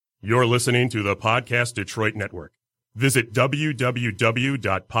You're listening to the Podcast Detroit Network. Visit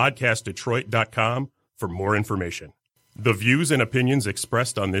www.podcastdetroit.com for more information. The views and opinions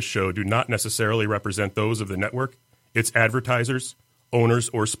expressed on this show do not necessarily represent those of the network, its advertisers, owners,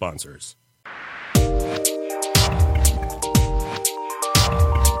 or sponsors.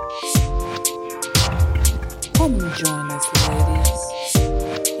 Come and join us, ladies.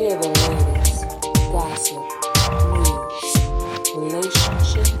 Hear the latest gossip, news,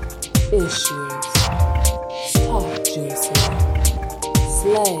 relationship issues. Talk juicy.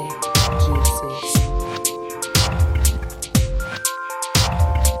 Slay juicy.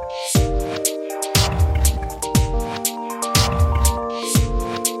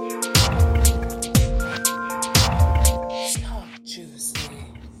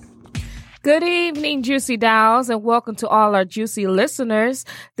 Good evening, Juicy Dolls, and welcome to all our juicy listeners.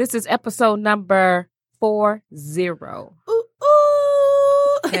 This is episode number 40. Ooh, ooh.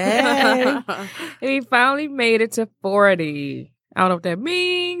 Hey. We finally made it to 40. I don't know what that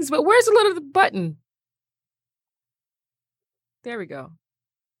means, but where's the little button? There we go.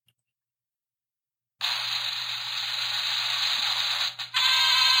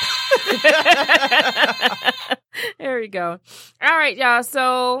 There we go. All right, y'all.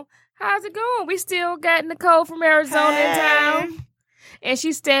 So how's it going? We still got Nicole from Arizona in town. And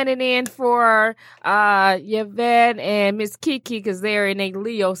she's standing in for Yvette and Miss Kiki because they're in a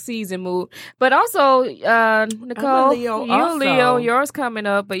Leo season mood. But also, Nicole, Leo you're also. Leo. Yours coming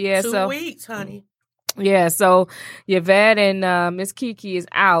up. But yeah, 2 weeks, honey. Yeah, so Yvette and Miss Kiki is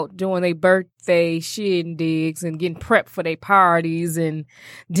out doing their birthday shindigs and getting prepped for their parties and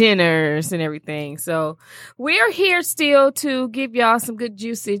dinners and everything. So we're here still to give y'all some good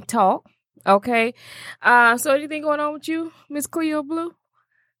juicy talk. Okay. So anything going on with you, Miss Cleo Blue?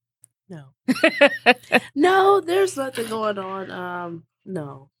 No. No, there's nothing going on.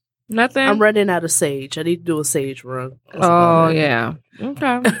 No. Nothing? I'm running out of sage. I need to do a sage run. That's Oh, about it. yeah.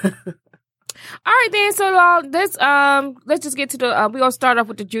 Okay. All right, then. So let's just get to the. We're gonna start off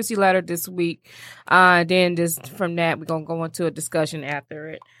with the juicy letter this week. Then just from that, we're gonna go into a discussion after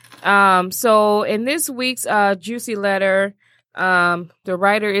it. So in this week's juicy letter, the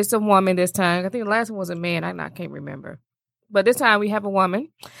writer is a woman this time. I think the last one was a man. I can't remember, but this time we have a woman.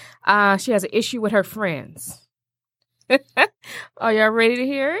 She has an issue with her friends. Are y'all ready to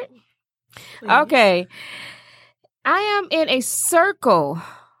hear it? Please. Okay. I am in a circle.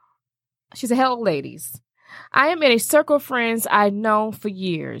 She said, hello, ladies. I am in a circle of friends I've known for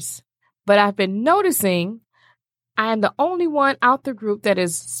years, but I've been noticing I am the only one out the group that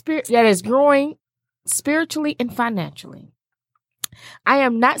is growing spiritually and financially. I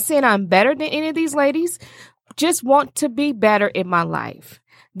am not saying I'm better than any of these ladies, just want to be better in my life.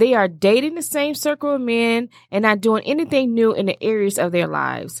 They are dating the same circle of men and not doing anything new in the areas of their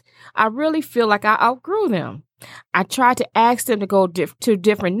lives. I really feel like I outgrew them. I tried to ask them to go to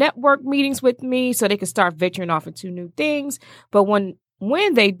different network meetings with me so they could start venturing off into new things. But when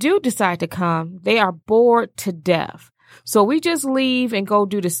they do decide to come, they are bored to death. So we just leave and go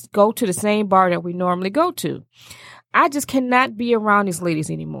to the same bar that we normally go to. I just cannot be around these ladies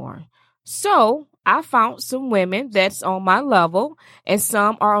anymore. So I found some women that's on my level and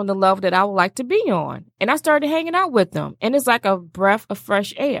some are on the level that I would like to be on. And I started hanging out with them. And it's like a breath of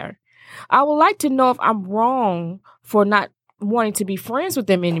fresh air. I would like to know if I'm wrong for not wanting to be friends with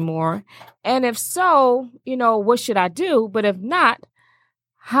them anymore. And if so, what should I do? But if not,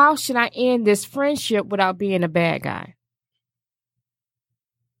 how should I end this friendship without being a bad guy?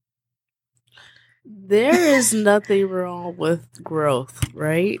 There is nothing wrong with growth,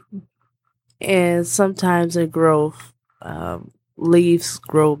 right? And sometimes in growth, leaves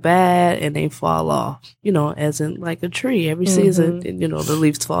grow bad and they fall off, as in like a tree. Every season, the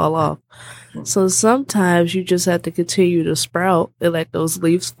leaves fall off. So sometimes you just have to continue to sprout and let those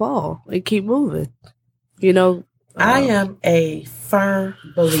leaves fall and keep moving. I am a firm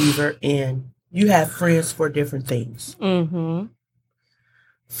believer in you have friends for different things. Mm-hmm.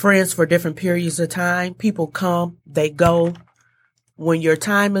 Friends for different periods of time. People come, they go. When your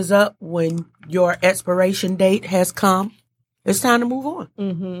time is up, when your expiration date has come, it's time to move on.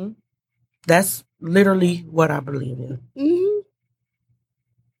 Mm-hmm. That's literally what I believe in. Mm-hmm.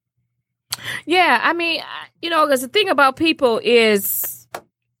 Yeah, I mean, because the thing about people is,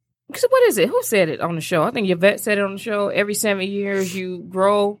 what is it? Who said it on the show? I think Yvette said it on the show. Every 7 years you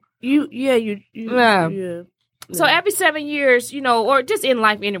grow. Yeah. So every 7 years, or just in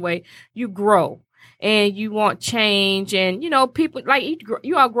life anyway, you grow. And you want change, and people like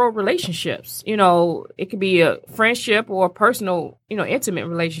you outgrow relationships. It could be a friendship or a personal, intimate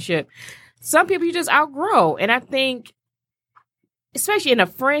relationship. Some people you just outgrow, and I think especially in a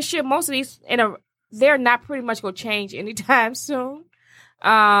friendship, most of these they're not pretty much gonna change anytime soon.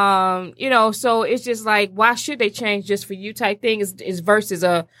 So it's just like, why should they change just for you type thing is versus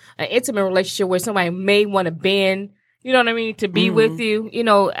an intimate relationship where somebody may want to bend, you know what I mean, to be with you.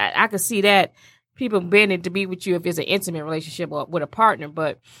 I could see that people bending to be with you if it's an intimate relationship or with a partner,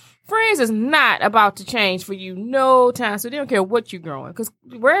 but friends is not about to change for you no time. So they don't care what you're growing, because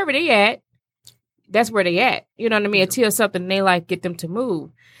wherever they at, that's where they at. You know what I mean? Until something they like get them to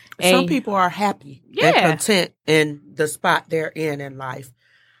move. Some people are happy and content in the spot they're in life.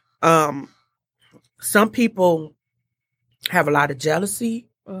 Some people have a lot of jealousy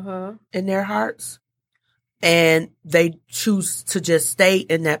in their hearts, and they choose to just stay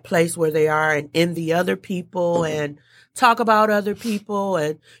in that place where they are and envy other people and talk about other people,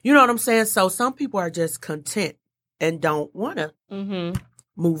 and you know what I'm saying? So some people are just content and don't want to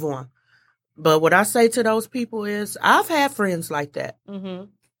move on. But what I say to those people is, I've had friends like that.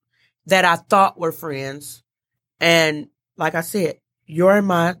 That I thought were friends. And like I said, you're in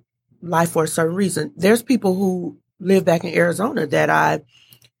my life for a certain reason. There's people who live back in Arizona that I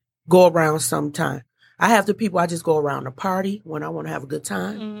go around sometime. I have the people I just go around to party when I want to have a good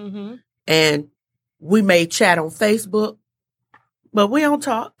time. And we may chat on Facebook, but we don't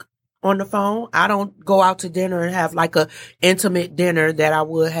talk on the phone. I don't go out to dinner and have like a intimate dinner that I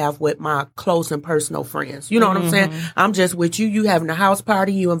would have with my close and personal friends. You know what I'm saying? I'm just with you. You having a house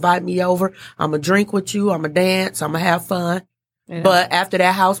party. You invite me over. I'm going to drink with you. I'm going to dance. I'm going to have fun. Yeah. But after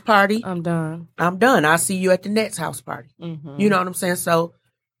that house party, I'm done. I'll see you at the next house party. You know what I'm saying? So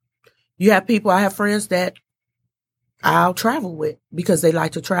you have people, I have friends that I'll travel with because they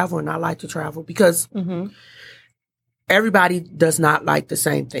like to travel and I like to travel because everybody does not like the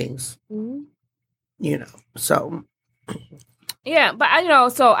same things, so. Yeah, but,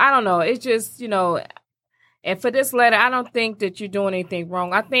 so I don't know. It's just, and for this letter, I don't think that you're doing anything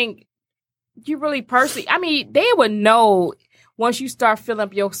wrong. I think you really personally, they would know once you start filling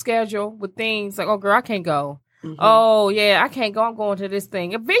up your schedule with things like, oh, girl, I can't go. Oh, yeah, I can't go. I'm going to this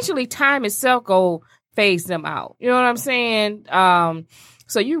thing. Eventually, time itself go phase them out. You know what I'm saying?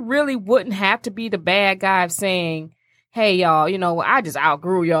 So you really wouldn't have to be the bad guy of saying, hey, y'all, I just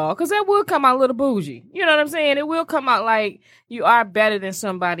outgrew y'all. Because that will come out a little bougie. You know what I'm saying? It will come out like you are better than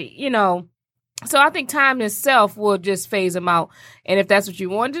somebody, So I think time itself will just phase them out. And if that's what you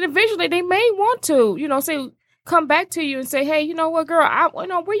want, then eventually they may want to, say, come back to you and say, hey, you know what, girl,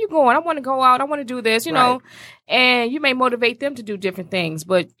 where you going? I want to go out. I want to do this, know. And you may motivate them to do different things.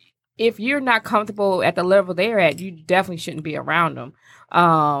 But if you're not comfortable at the level they're at, you definitely shouldn't be around them.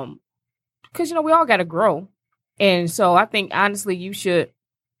 Because, we all got to grow. And so I think, honestly, you should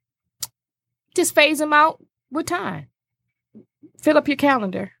just phase them out with time. Fill up your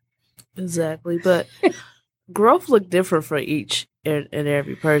calendar. Exactly. But growth look different for each and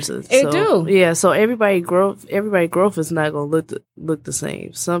every person. It do. Yeah. So everybody growth is not going to look the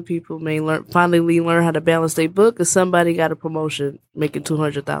same. Some people may finally learn how to balance their book, and somebody got a promotion making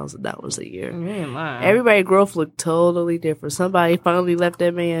 $200,000 a year. Everybody growth look totally different. Somebody finally left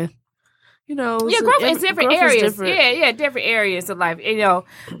that man. Growth is different areas. Different areas of life.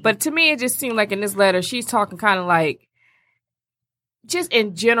 But to me, it just seemed like in this letter, she's talking kind of like just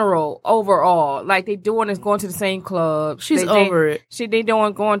in general, overall, like they going to the same club. She's over it. They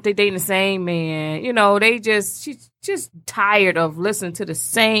dating the same man. She's just tired of listening to the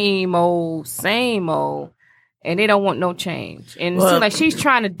same old, and they don't want no change. And it seems like she's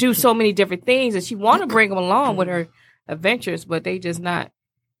trying to do so many different things, and she want to bring them along with her adventures, but they just not.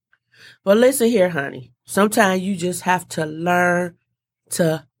 But listen here, honey. Sometimes you just have to learn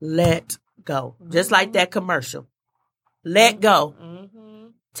to let go. Just like that commercial. Let go.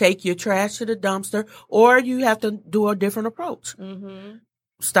 Take your trash to the dumpster, or you have to do a different approach.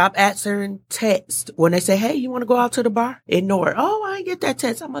 Stop answering text. When they say, hey, you want to go out to the bar? Ignore it. Oh, I didn't get that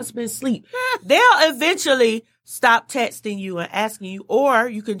text. I must have been asleep. They'll eventually stop texting you and asking you, or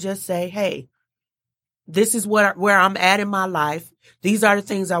you can just say, hey, this is where I'm at in my life. These are the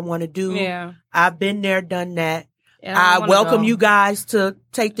things I want to do. Yeah. I've been there, done that. I welcome you guys to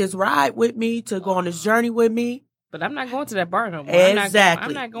take this ride with me, to go on this journey with me. But I'm not going to that bar no more. Exactly.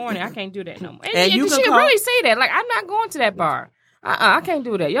 I'm not going there. I can't do that no more. And you should really say that. Like, I'm not going to that bar. I can't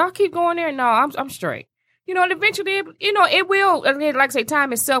do that. Y'all keep going there. No, I'm straight. And eventually, it will, like I say,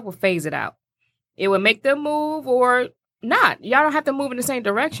 time itself will phase it out. It will make them move or not. Y'all don't have to move in the same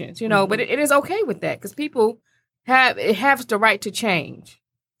directions, but it is okay with that because people have the right to change,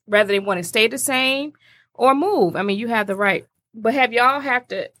 whether they want to stay the same or move. You have the right. But have y'all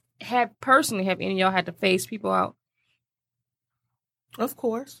any of y'all had to phase people out? Of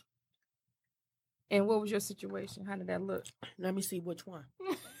course. And what was your situation? How did that look? Let me see which one.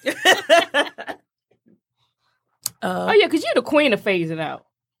 Oh, yeah, because you're the queen of phasing out.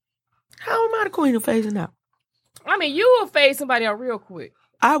 How am I the queen of phasing out? I mean, you will phase somebody out real quick.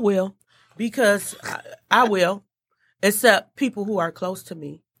 I will, because I will, except people who are close to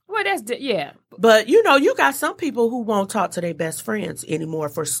me. Well, yeah. But, you know, you got some people who won't talk to their best friends anymore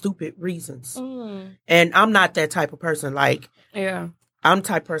for stupid reasons. And I'm not that type of person. Like, yeah. I'm the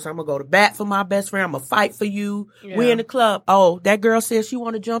type of person, I'm going to go to bat for my best friend. I'm going to fight for you. Yeah. We in the club. Oh, that girl says she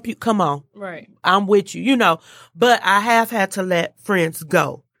want to jump you. Come on. Right. I'm with you, you know. But I have had to let friends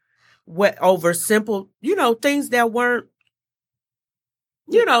go over simple, you know, things that weren't,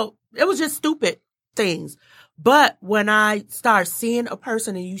 you know, it was just stupid things. But when I start seeing a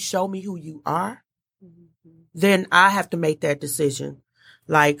person and you show me who you are, then I have to make that decision.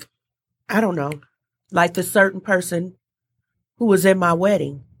 Like, I don't know, like the certain person who was in my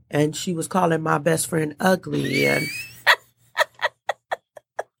wedding and she was calling my best friend ugly and,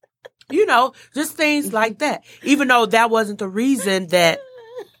 you know, just things like that. Even though that wasn't the reason that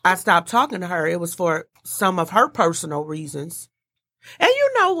I stopped talking to her, it was for some of her personal reasons. And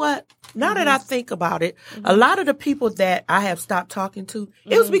you know what? Now that I think about it, a lot of the people that I have stopped talking to,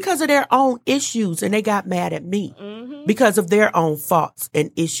 it was because of their own issues and they got mad at me because of their own faults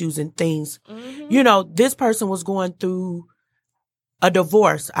and issues and things. You know, this person was going through a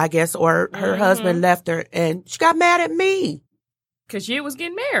divorce, I guess, or her husband left her and she got mad at me. Because she was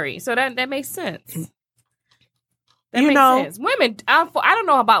getting married. So that makes sense. That makes sense. Women, I don't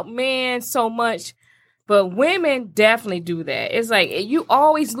know about men so much, but women definitely do that. It's like you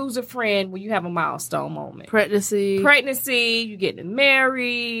always lose a friend when you have a milestone moment. Pregnancy, you getting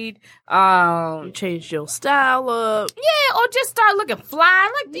married, you change your style up. Yeah, or just start looking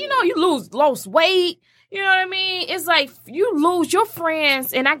fly. Like, you know, you lost weight. You know what I mean? It's like you lose your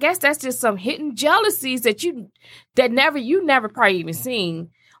friends, and I guess that's just some hidden jealousies that you never probably even seen.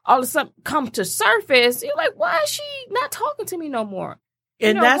 All of a sudden come to surface. You're like, why is she not talking to me no more?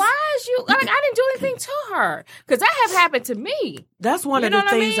 And you know, why is you like? I didn't do anything to her because that have happened to me. That's one of the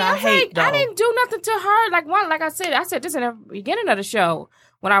things I hate. Like, I didn't do nothing to her. Like I said this in the beginning of the show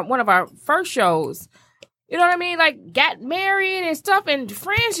one of our first shows. You know what I mean? Like got married and stuff, and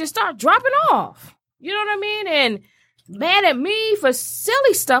friends just start dropping off. You know what I mean? And mad at me for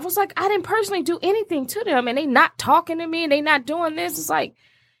silly stuff. It's like I didn't personally do anything to them, and they not talking to me, and they not doing this. It's like.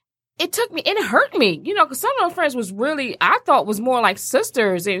 It took me, and it hurt me, you know, because some of those friends was really, I thought was more like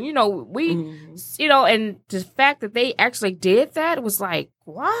sisters. And, you know, we, you know, and the fact that they actually did that was like,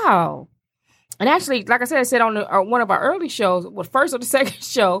 wow. And actually, like I said on one of our early shows, first or the second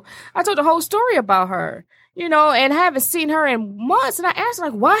show, I told the whole story about her, you know, and I haven't seen her in months. And I asked her,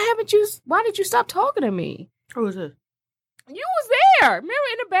 like, why did you stop talking to me? Who was it? You was there. Remember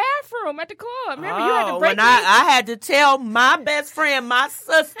in the bathroom at the club. Remember you had to break when I had to tell my best friend, my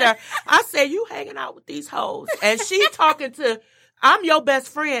sister, I said, you hanging out with these hoes. And she talking to, I'm your best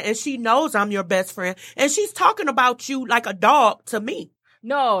friend, and she knows I'm your best friend. And she's talking about you like a dog to me.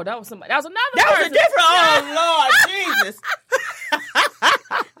 No, that was somebody. That was another That person. was a different, oh, Lord, Jesus.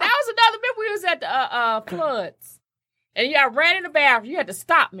 That was another, remember we was at the floods. And I ran in the bathroom. You had to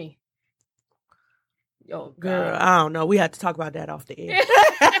stop me. Oh, girl, I don't know. We had to talk about that off the air.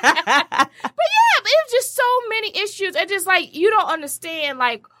 But yeah, it was just so many issues. And just like, you don't understand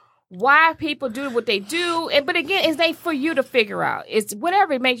like why people do what they do. But again, it's like for you to figure out. It's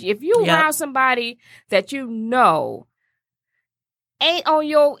whatever it makes you. If you around somebody that you know ain't on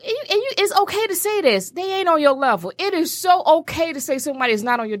your, it's okay to say this, they ain't on your level. It is so okay to say somebody is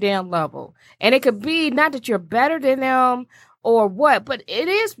not on your damn level. And it could be not that you're better than them or what, but it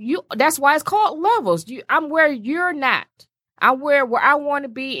is you. That's why it's called levels. I'm where you're not. I'm where I want to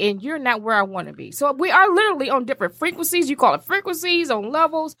be, and you're not where I want to be. So we are literally on different frequencies. You call it frequencies, on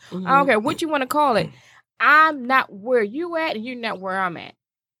levels. I don't care what you want to call it. I'm not where you at, and you're not where I'm at.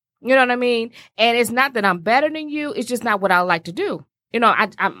 You know what I mean? And it's not that I'm better than you. It's just not what I like to do. You know,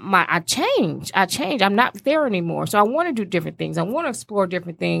 I change. I'm not there anymore. So I want to do different things. I want to explore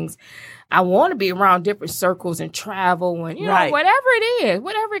different things. I want to be around different circles and travel and, you know, whatever it is,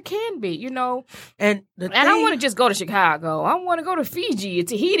 whatever it can be, you know. And I don't want to just go to Chicago. I want to go to Fiji,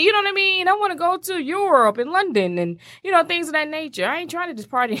 Tahiti, you know what I mean? I want to go to Europe and London and, you know, things of that nature. I ain't trying to just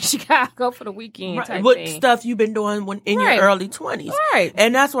party in Chicago for the weekend type what thing. Stuff you've been doing in your early 20s. Right.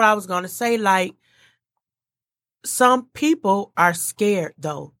 And that's what I was going to say, like, some people are scared,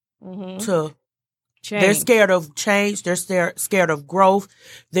 though, to change. They're scared of change. They're scared of growth.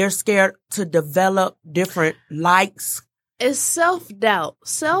 They're scared to develop different likes It's self-doubt.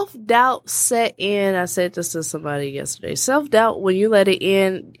 Self-doubt set in. I said this to somebody yesterday. Self-doubt, when you let it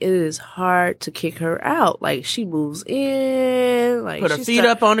in, it is hard to kick her out. Like, she moves in. Like, put her feet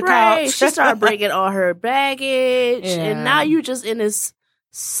up on the couch. She started breaking all her baggage. And now you just in this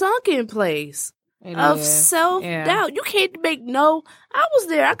sunken place of self-doubt. Yeah. You can't make I was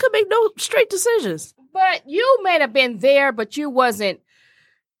there. I could make no straight decisions. But you may have been there, but you wasn't.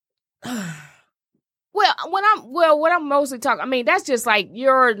 What I'm mostly talking, I mean, that's just like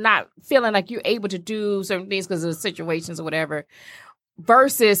you're not feeling like you're able to do certain things because of situations or whatever,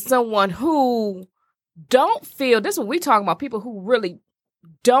 versus someone who don't feel, this is what we're talking about, people who really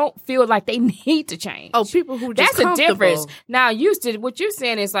don't feel like they need to change. Oh, people who just That's a difference. Now, what you're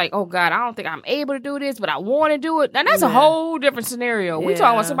saying is like, oh God, I don't think I'm able to do this, but I want to do it. Now, that's a whole different scenario. We're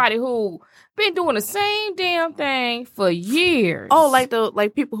talking about somebody who been doing the same damn thing for years. Oh,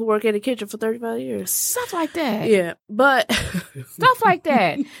 like people who work in the kitchen for 35 years. Stuff like that. Yeah, but stuff like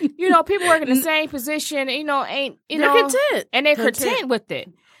that. People work in the same position, they're content. And they're content with it.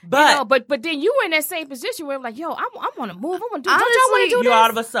 But but then you in that same position where I'm like, yo, I want to move. I want to do. Honestly, don't y'all want to do you this? all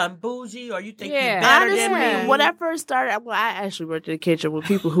of a sudden bougie, or you think you're better than me? When I first started, I actually worked in the kitchen with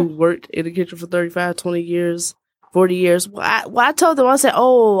people who worked in the kitchen for 35, 20 years, 40 years. I told them, I said,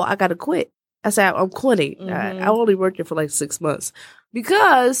 oh, I got to quit. I said, I'm quitting. I only worked there for like 6 months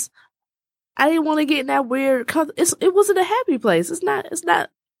because I didn't want to get in that weird. It wasn't a happy place. It's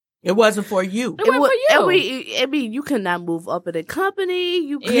not. It wasn't for you. It wasn't for you. I mean, you could not move up in the company.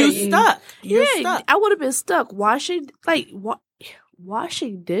 You're stuck. You're stuck. I would have been stuck washing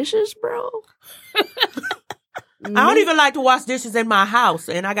dishes, bro. I don't even like to wash dishes in my house,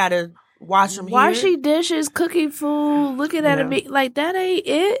 and I gotta wash them Washing dishes, cooking food, looking at me like that ain't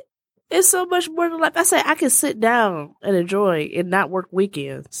it. It's so much more to life. I said I can sit down and enjoy and not work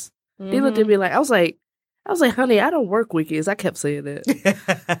weekends. They looked at me like I was like, honey, I don't work weekends. I kept saying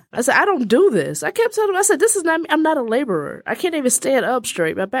that. I said, I don't do this. I kept telling them, I said, this is not me. I'm not a laborer. I can't even stand up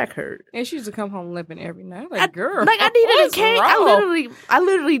straight. My back hurt. And she used to come home limping every night. Like, girl. Like, I needed a cane. I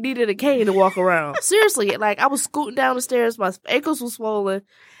literally needed a cane to walk around. Seriously. Like, I was scooting down the stairs. My ankles were swollen.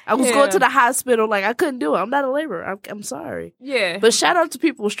 I was going to the hospital. Like, I couldn't do it. I'm not a laborer. I'm sorry. Yeah. But shout out to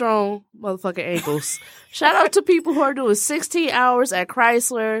people with strong motherfucking ankles. Shout out to people who are doing 16 hours at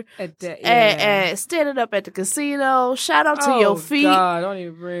Chrysler and standing up at the casino. Shout out to your feet. God, don't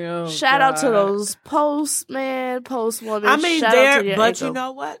even bring up. Shout out to those postwomen. I mean, but you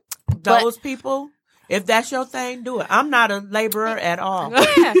know what? Those people, if that's your thing, do it. I'm not a laborer at all.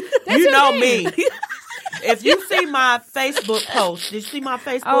 Yeah, you know me. If you see my Facebook post, did you see my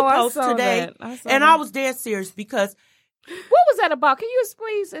Facebook post today? I was dead serious because. What was that about? Can you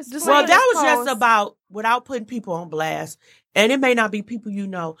please explain? Well, that was just about, without putting people on blast, and it may not be people you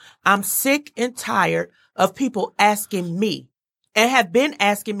know, I'm sick and tired of people asking me, and have been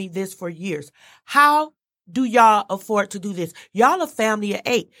asking me this for years. How do y'all afford to do this? Y'all a family of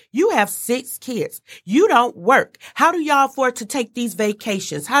 8. You have 6 kids. You don't work. How do y'all afford to take these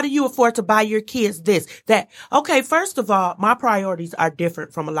vacations? How do you afford to buy your kids this, that? Okay, first of all, my priorities are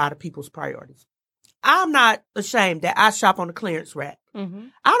different from a lot of people's priorities. I'm not ashamed that I shop on the clearance rack. Mm-hmm.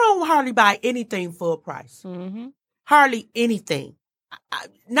 I don't hardly buy anything full price. Mm-hmm. Hardly anything.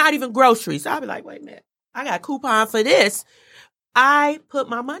 Not even groceries. I'll be like, wait a minute. I got a coupon for this. I put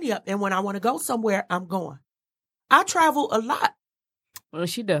my money up, and when I want to go somewhere, I'm going. I travel a lot. Well,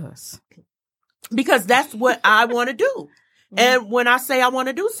 she does. Because that's what I want to do. Mm-hmm. And when I say I want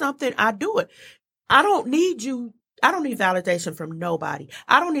to do something, I do it. I don't need validation from nobody.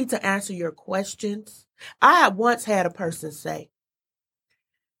 I don't need to answer your questions. I once had a person say,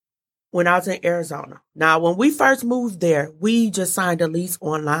 when I was in Arizona. Now, when we first moved there, we just signed a lease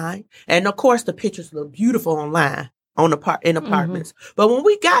online. And of course, the pictures look beautiful online in apartments. Mm-hmm. But when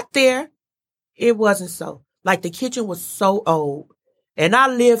we got there, it wasn't so. Like, the kitchen was so old. And I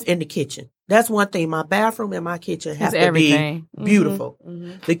live in the kitchen. That's one thing. My bathroom and my kitchen have to be beautiful.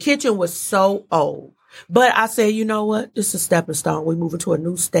 Mm-hmm. The kitchen was so old. But I said, you know what? This is a stepping stone. We're moving to a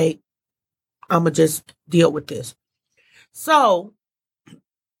new state. I'm going to just deal with this. So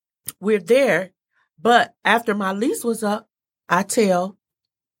we're there. But after my lease was up, I tell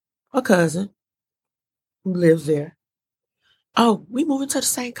a cousin who lives there, oh, we moving to the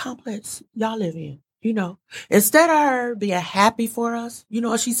same complex y'all live in. You know, instead of her being happy for us, you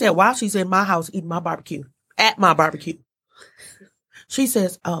know what she said while she's in my house eating my barbecue, at my barbecue. She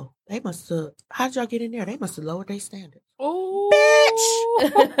says, oh, they must have, how did y'all get in there? They must have lowered their standards. Oh,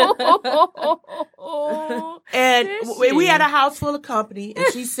 bitch. And we had a house full of company, and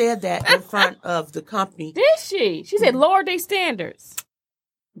she said that in front of the company. Did she? She said lower their standards.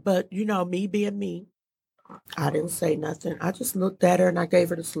 But, you know, me being me, I didn't say nothing. I just looked at her and I gave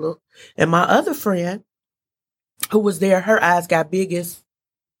her this look. And my other friend who was there, her eyes got big as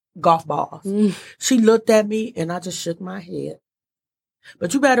golf balls. She looked at me and I just shook my head.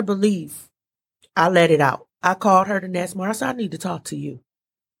 But you better believe I let it out. I called her the next morning. I said, I need to talk to you.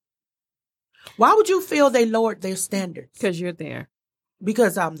 Why would you feel they lowered their standards? Because you're there.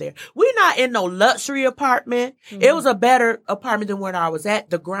 Because I'm there. We're not in no luxury apartment. Mm-hmm. It was a better apartment than where I was at.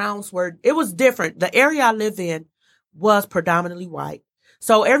 The grounds it was different. The area I live in was predominantly white.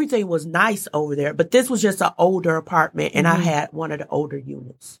 So everything was nice over there. But this was just an older apartment and I had one of the older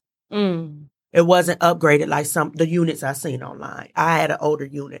units. It wasn't upgraded like the units I seen online. I had an older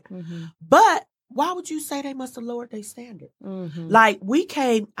unit. But why would you say they must have lowered their standard? Like we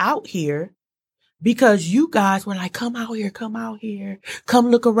came out here because you guys were like, come out here, come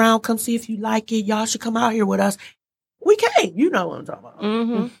look around, come see if you like it. Y'all should come out here with us. We came. You know what I'm talking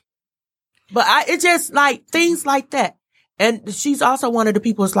about. But it's just like things like that. And she's also one of the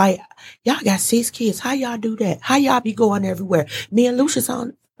people who's like, y'all got 6 kids. How y'all do that? How y'all be going everywhere? Me and Lucius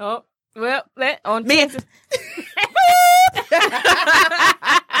on. Oh, well, on me.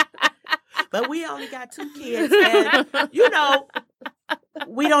 But we only got 2 kids. And,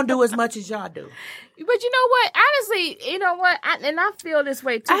 we don't do as much as y'all do. But you know what? Honestly, you know what? I feel this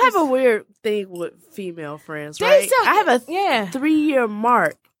way too. I have a weird thing with female friends, right? I have a 3-year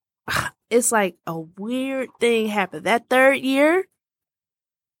mark. It's like a weird thing happened. That 3rd year,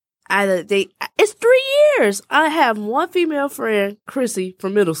 it's 3 years. I have one female friend, Chrissy,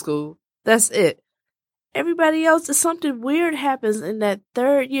 from middle school. That's it. Everybody else, something weird happens in that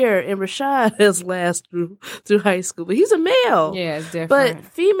 3rd year, and Rashad has lasted through high school, but he's a male. Yeah, it's different. But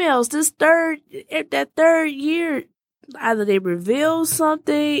females, that 3rd year, either they reveal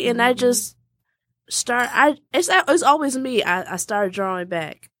something, and I just start. It's always me. I start drawing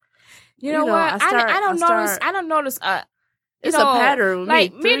back. You know what? I don't notice. It's a pattern.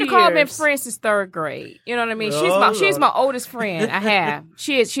 Like me and Nicole have been friends since 3rd grade. You know what I mean? She's my oldest friend I have.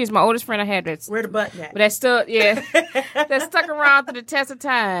 She's my oldest friend I have. Where the button at? But that's still that stuck around through the test of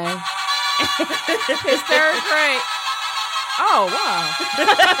time. It's 3rd grade. Oh wow,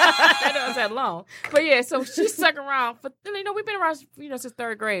 that was that long. But yeah, so she stuck around for we've been around since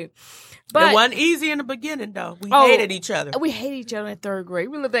 3rd grade. But it wasn't easy in the beginning though. We hated each other. We hated each other in 3rd grade.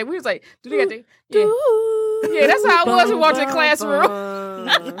 We was like, do they got the yeah, that's how I was. We walked in the classroom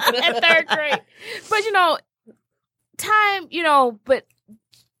at 3rd grade. But but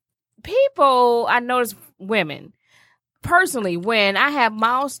people, I notice women personally when I have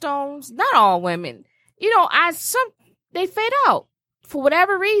milestones. Not all women, they fade out for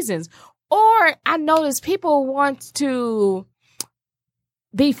whatever reasons. Or I notice people want to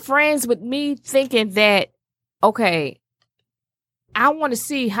be friends with me thinking that, okay, I want to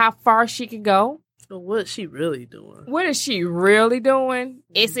see how far she can go. So what's she really doing? What is she really doing?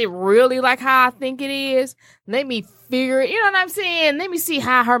 Is it really like how I think it is? Let me figure it. You know what I'm saying? Let me see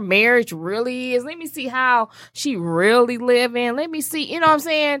how her marriage really is. Let me see how she really living. Let me see, you know what I'm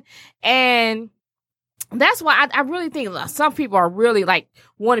saying? And that's why I really think some people are really like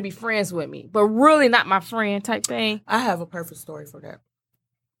want to be friends with me, but really not my friend type thing. I have a perfect story for that.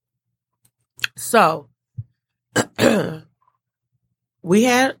 So, we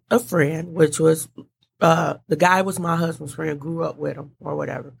had a friend, which was the guy was my husband's friend, grew up with him or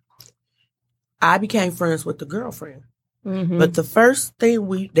whatever. I became friends with the girlfriend. But the first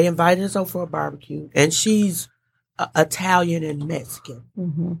thing they invited us over for a barbecue, and she's Italian and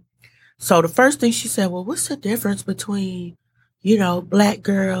Mexican. So the first thing she said, well, what's the difference between, black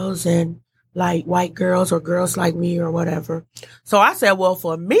girls and like white girls or girls like me or whatever? So I said, well,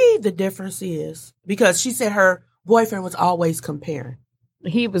 for me, the difference is because she said her boyfriend was always comparing.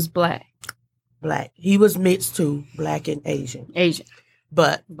 He was black. He was mixed too, black and Asian.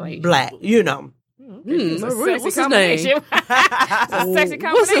 But black, What's his name? It's a sexy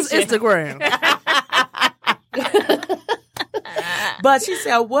combination. What's his Instagram? But she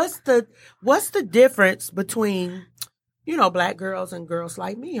said, what's the difference between, black girls and girls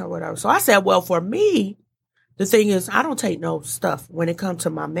like me or whatever? So I said, well, for me, the thing is, I don't take no stuff when it comes to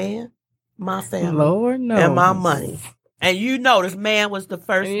my man, my family, Lord knows. And my money. And this man was the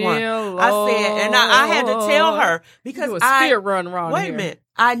first one. Lord. I said, and I had to tell her because run around wait here. a minute,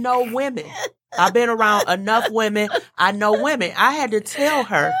 I know women. I've been around enough women. I know women. I had to tell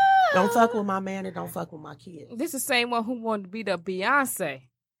her, don't fuck with my man and don't fuck with my kids. This is the same one who wanted to be the Beyonce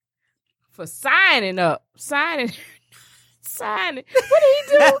for signing up. Signing. What did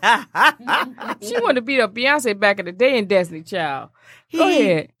he do? She wanted to be the Beyonce back in the day in Destiny Child. Go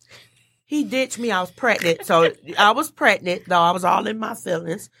ahead. He ditched me. I was pregnant. So I was pregnant, though I was all in my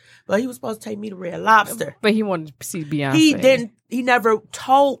feelings. But he was supposed to take me to Red Lobster. But he wanted to see Beyonce. He didn't. He never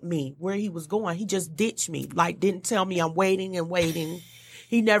told me where he was going. He just ditched me. Like, didn't tell me I'm waiting and waiting.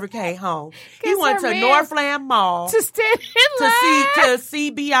 He never came home. He went to Northland Mall to stand in line to see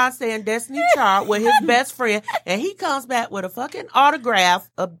Beyonce and Destiny Child with his best friend, and he comes back with a fucking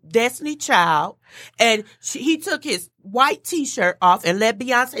autograph of Destiny Child, and he took his white T-shirt off and let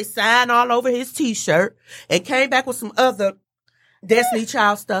Beyonce sign all over his T-shirt, and came back with some other Destiny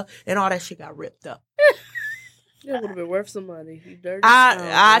Child stuff, and all that shit got ripped up. It would have been worth some money. You dirty.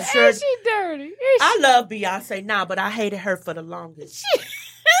 I sure. Is she dirty? I love Beyonce now, but I hated her for the longest.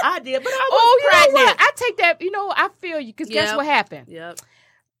 I did, but I was you pregnant. know what? I take that. You know, I feel you because guess what happened? Yep.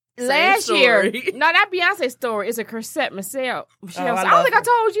 Last year, no, that Beyonce story is a Chrisette Michelle. I don't think I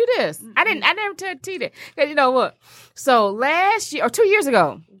told you this. Mm-hmm. I never tell T that. Because you know what? So last year, or 2 years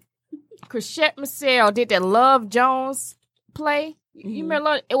ago, Chrisette Michelle did that Love Jones play. Mm-hmm. You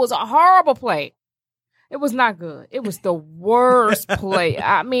remember? It was a horrible play. It was not good. It was the worst play.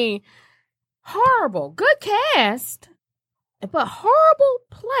 I mean, horrible. Good cast, but horrible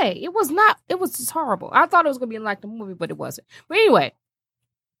play. It was not. It was just horrible. I thought it was going to be like the movie, but it wasn't. But anyway,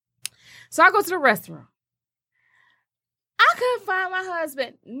 so I go to the restroom. I couldn't find my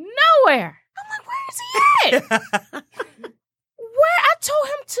husband nowhere. I'm like, where is he at? Where? I told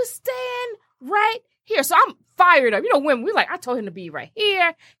him to stand right here. So I'm fired up. You know, when we I told him to be right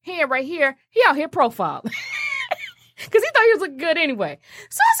here, right here. He out here profiled. Because he thought he was looking good anyway.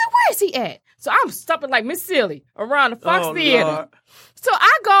 So I said, where is he at? So I'm stopping like Miss Silly around the Fox Theater. Lord. So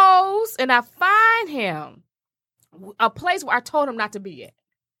I goes and I find him a place where I told him not to be at.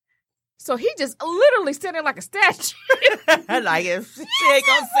 So he just literally standing like a statue. Like, if she ain't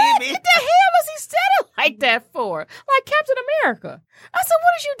gonna see me. What the hell is he standing like that for? Like Captain America. I said,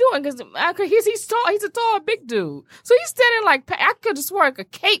 what is you doing? Because he's tall. He's a tall, big dude. So he's standing like, I could have sworn a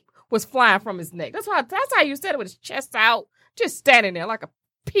cape was flying from his neck. That's how he standing with his chest out, just standing there like a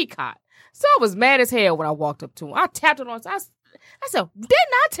peacock. So I was mad as hell when I walked up to him. I tapped it on. I said, didn't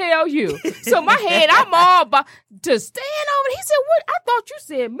I tell you? So my head, I'm all about to stand over. He said, what? I thought you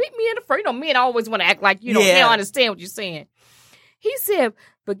said, meet me in the front. You know, men always want to act like, you know, they don't understand what you're saying. He said,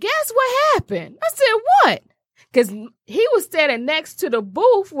 but guess what happened? I said, what? Because he was standing next to the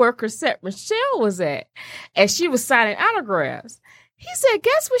booth where Chrisette Michelle was at. And she was signing autographs. He said,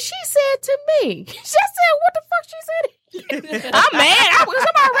 guess what she said to me? She said, what the fuck she said? I'm mad. I'm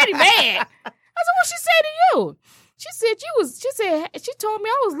already mad. I said, what she say to you? She told me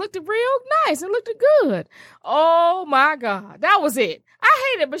I was looking real nice and looked good. Oh my God. That was it.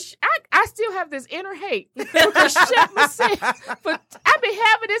 I hate it, but I still have this inner hate for Chrisette Michelle. I've been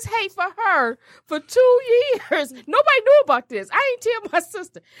having this hate for her for 2 years. Nobody knew about this. I didn't tell my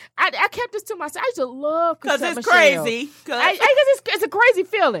sister. I kept this to myself. I used to love Chrisette Michelle. Because it's crazy. Because it's a crazy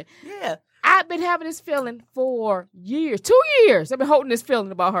feeling. Yeah. I've been having this feeling for years. 2 years I've been holding this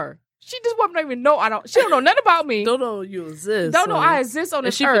feeling about her. She just won't even know. She don't know nothing about me. Don't know you exist. Don't know I exist on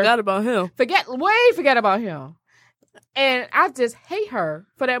this earth. She forgot about him. Forget about him. And I just hate her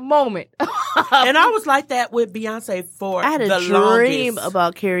for that moment. And I was like that with Beyonce for the longest. I had a dream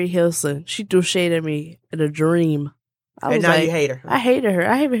about Carrie Hilson. She threw shade at me in a dream. And now you hate her. I hated her.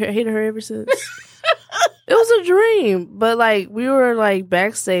 I hated her ever since. It was a dream. But like we were like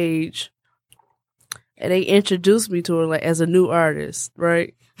backstage and they introduced me to her like as a new artist,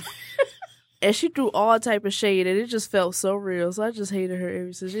 right? And she threw all type of shade, and it just felt so real. So I just hated her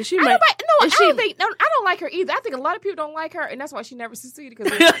ever since. And I don't like her either. I think a lot of people don't like her, and that's why she never succeeded.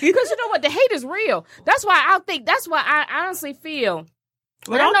 Because you know what, the hate is real. That's why I honestly feel.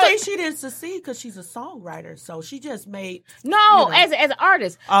 But I don't think she didn't succeed because she's a songwriter. So she just made as an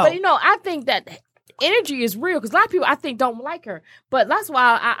artist. Oh. But I think that energy is real because a lot of people I think don't like her. But that's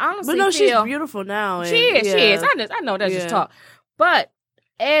why I honestly feel she's beautiful now. She is. I know that's just talk, but.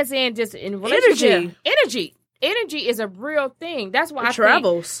 As in just in relationship. Energy is a real thing. That's why it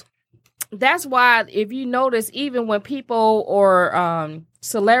travels. That's why if you notice, even when people or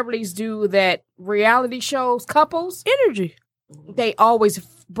celebrities do that reality shows, couples, energy, they always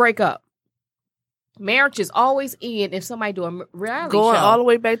break up. Marriage is always in if somebody do a reality show. Going all the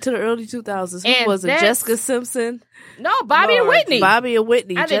way back to the early 2000s. Who was it? Jessica Simpson? No, Bobby and Whitney. Bobby and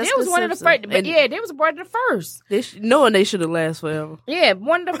Whitney. I think it was one of the first. But yeah, they was one of the first. Knowing they should have lasted forever. Yeah,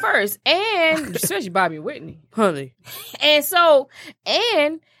 one of the first. And especially Bobby and Whitney. Honey. And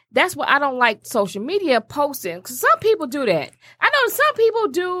that's what I don't like social media posting. Because some people do that. I know some people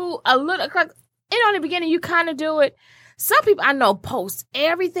do a little. In the beginning, you kind of do it. Some people I know post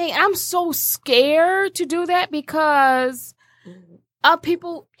everything. I'm so scared to do that because of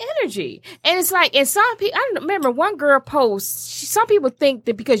people energy. And it's like, and some people, I remember one girl posts, some people think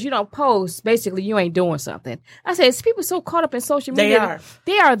that because you don't post, basically you ain't doing something. I said, it's people so caught up in social media.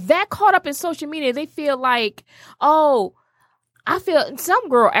 They are that caught up in social media. They feel like, oh, some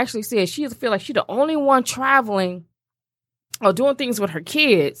girl actually said she feel like she's the only one traveling or doing things with her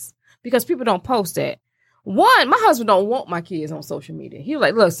kids because people don't post that. One, my husband don't want my kids on social media. He was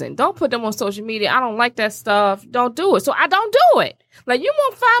like, listen, don't put them on social media. I don't like that stuff. Don't do it. So I don't do it. Like, you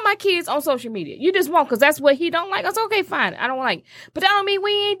won't find my kids on social media. You just won't, because that's what he don't like. I said, okay, fine. I don't like. But that don't mean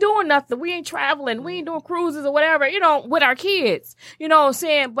we ain't doing nothing. We ain't traveling. We ain't doing cruises or whatever, with our kids. You know what I'm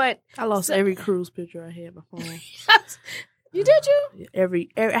saying? But I lost every cruise picture I had on my phone. You did you?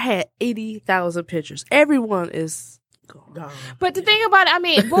 I had 80,000 pictures. Everyone is gone. But the thing about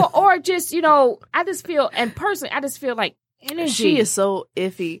it, or just, I just feel, and personally, I just feel like energy. She is so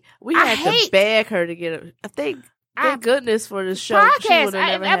iffy. We had to beg her to get it. Thank goodness for the show. Podcast. If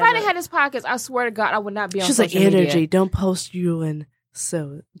I didn't have this podcast, I swear to God, I would not be on social media. She's like, energy, don't post you and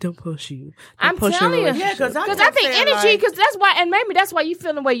so don't push you. I'm telling you, because I think energy, because that's why, and maybe that's why you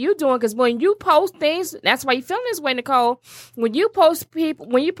feel the way you doing. Because when you post things, that's why you feeling this way, Nicole. When you post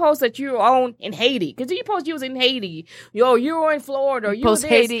that you're on in Haiti, because you post you was in Haiti, you were in Florida, or you post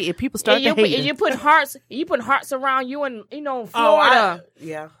Haiti, and people start to hate you. You put hearts around you in Florida.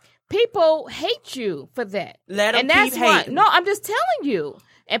 Yeah, people hate you for that. Let them keep hating. No, I'm just telling you.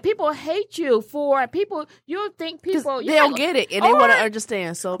 And people hate you for people. You'll think people they don't get it and they want to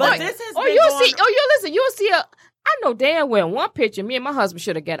understand. So, but this is you'll see. I know damn well one picture. Me and my husband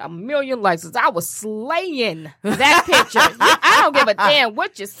should have got 1 million likes. I was slaying that picture. I don't give a damn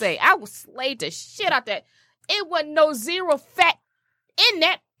what you say. I was slayed the shit out that. It wasn't no zero fat in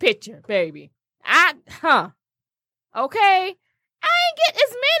that picture, baby. Okay. I ain't get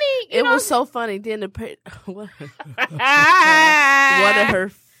as many. It was so funny. Then one of her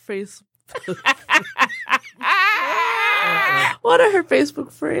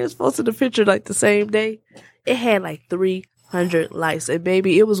Facebook friends posted a picture like the same day. It had like 300 likes, and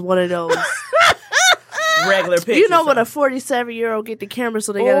baby, it was one of those regular pictures. You know when a 47-year-old get the camera,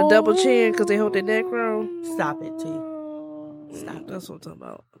 so they got a double chin because they hold their neck wrong. Stop it, T. Stop. That's what I'm talking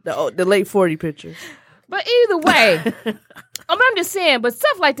about. The late 40 picture. But either way, I'm just saying. But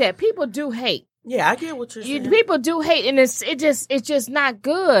stuff like that, people do hate. Yeah, I get what you're saying. People do hate, and it's just not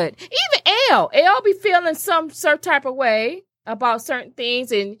good. Even L be feeling some certain type of way about certain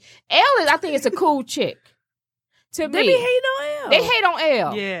things, and I think it's a cool chick. To me, they be hating on L. They hate on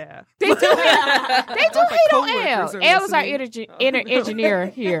L. Yeah, they do. Hate on L. L is our engineer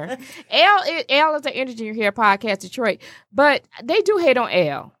here. L is our engineer here at Podcast Detroit. But they do hate on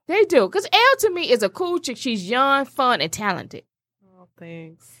L. They do, because L to me is a cool chick. She's young, fun, and talented. Oh,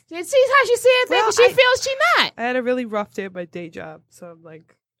 thanks. See how she said that, but she feels she not. I had a really rough day at my day job, so I'm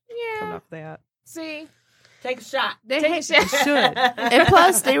like, coming off that. See. Take a shot. They should. And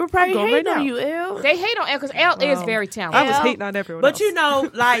plus, they were probably hating on you, L. They hate on L because L is very talented. I was hating on everyone else.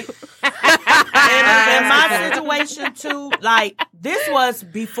 But like, in my situation too, like, this was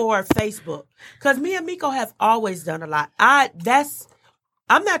before Facebook. Because me and Miko have always done a lot. I'm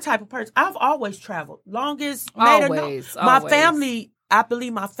that type of person. I've always traveled. My family, I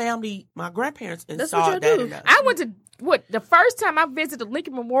believe my grandparents installed that in us. I went to, the first time I visited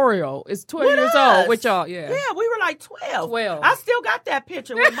Lincoln Memorial is 12 years old with y'all, yeah. Yeah, we were like 12. I still got that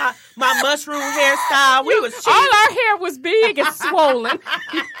picture with my mushroom hairstyle. We was cheap. All our hair was big and swollen.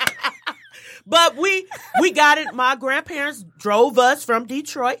 But we got it. My grandparents drove us from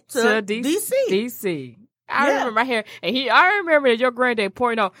Detroit to D.C. I remember my hair, and I remember that your granddad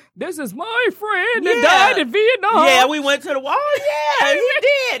pointing out, this is my friend that died in Vietnam. Yeah, we went to the wall. Yeah, he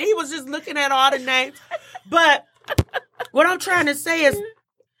did. He was just looking at all the names. But what I'm trying to say is,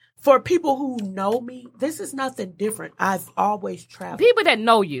 for people who know me, this is nothing different. I've always traveled. People that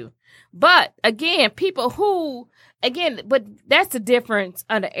know you. But, again, but that's the difference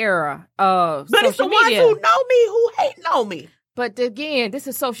of the era of social media. But it's the ones who know me who know me. But again, this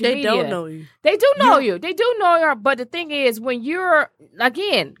is social media. They don't know you. They do know you. They do know you. But the thing is, when you're,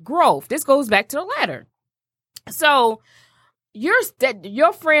 again, growth, this goes back to the ladder. So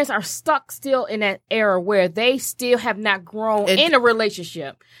your friends are stuck still in that era where they still have not grown in a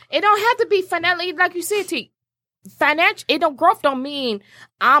relationship. It don't have to be financially, like you said, T. Growth don't mean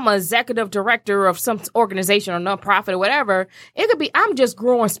I'm an executive director of some organization or nonprofit or whatever. It could be I'm just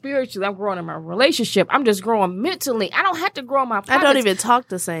growing spiritually. I'm growing in my relationship. I'm just growing mentally. I don't have to grow my pockets. I don't even talk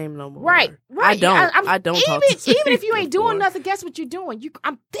the same no more. Right. I don't talk the same even if you ain't doing nothing, guess what you're doing?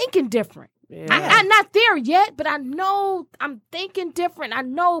 I'm thinking different. Yeah. I'm not there yet, but I know I'm thinking different. I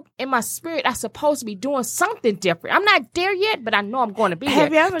know in my spirit I'm supposed to be doing something different. I'm not there yet, but I know I'm going to be there.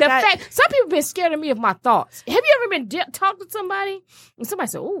 Have you ever some people been scared of me of my thoughts. Have you ever been talking to somebody and somebody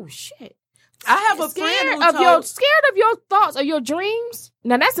said, "Oh shit"? I have a friend who scared of your thoughts or your dreams.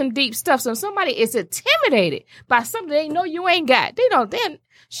 Now that's some deep stuff. So if somebody is intimidated by something they know you ain't got, they didn't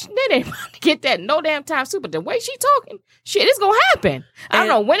get that no damn time soon. But the way she talking, shit, it's gonna happen. I don't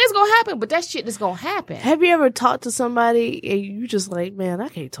know when it's gonna happen, but that shit is gonna happen. Have you ever talked to somebody and you just like, man, I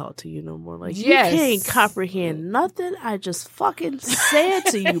can't talk to you no more. Like, yes. You can't comprehend nothing I just fucking said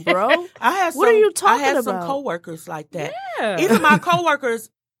to you, bro. What are you talking about? I had some coworkers like that. Yeah. Even my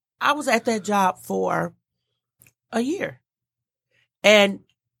coworkers, I was at that job for a year. And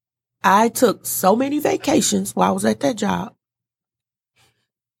I took so many vacations while I was at that job.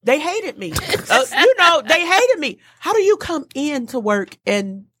 They hated me. They hated me. How do you come in to work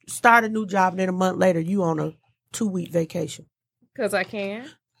and start a new job and then a month later you on a 2-week vacation? Because I can.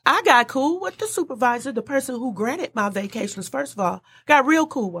 I got cool with the supervisor, the person who granted my vacations, first of all. Got real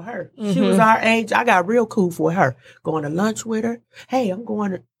cool with her. Mm-hmm. She was our age. I got real cool with her. Going to lunch with her. Hey,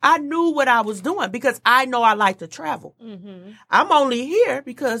 I knew what I was doing because I know I like to travel. Mm-hmm. I'm only here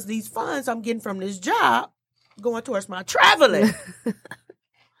because these funds I'm getting from this job going towards my traveling.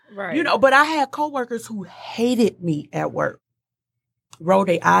 Right. But I had coworkers who hated me at work. Rolled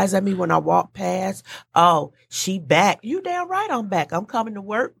their eyes at me when I walked past. Oh, she back. You damn right I'm back. I'm coming to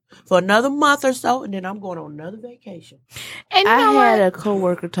work for another month or so, and then I'm going on another vacation. And I had a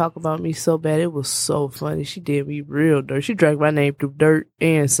coworker talk about me so bad. It was so funny. She did me real dirty. She dragged my name through dirt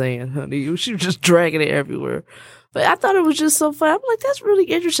and sand, honey. She was just dragging it everywhere. But I thought it was just so funny. I'm like, that's really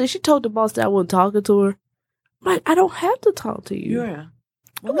interesting. She told the boss that I wasn't talking to her. I'm like, I don't have to talk to you. Yeah.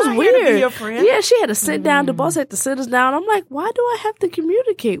 It was weird. To be your friend. Yeah, she had to sit down. The boss had to sit us down. I'm like, why do I have to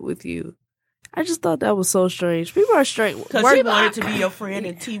communicate with you? I just thought that was so strange. People are strange. Because she wanted to be your friend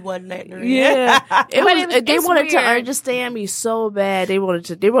and T wasn't letting her in. Yeah. They wanted weird. to understand me so bad. They wanted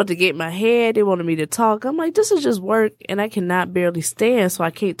to get in my head. They wanted me to talk. I'm like, this is just work and I cannot barely stand, so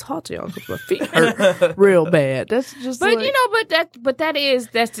I can't talk to y'all because my feet hurt real bad. That's just that's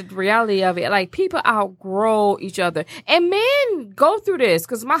the reality of it. Like, people outgrow each other. And men go through this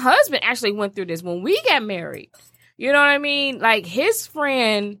because my husband actually went through this when we got married. You know what I mean? Like, his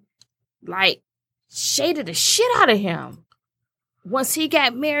friend shaded the shit out of him once he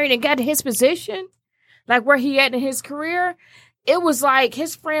got married and got to his position, like where he at in his career. It was like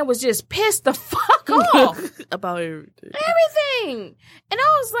his friend was just pissed the fuck off about everything. And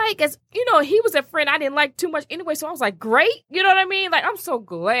I was like, as you know, he was a friend I didn't like too much anyway, so I was like, great. You know what I mean? Like, I'm so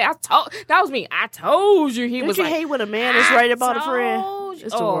glad. That was me. I told you. Don't you hate when a man is right about a friend?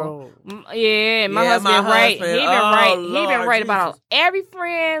 It's the world. Yeah, my husband right. He been right. He been right about every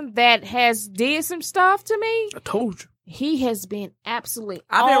friend that has did some stuff to me. I told you. He has been absolutely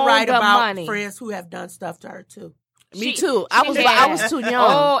I've been right about money. Friends who have done stuff to her too. Me too. I was too young.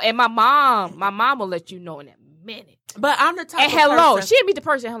 Oh, and my mom will let you know in a minute. But I'm the type and of hello, person. she'd meet the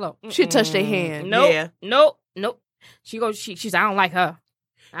person. Hello, she'd touch their hand. Nope. She's. I don't like her.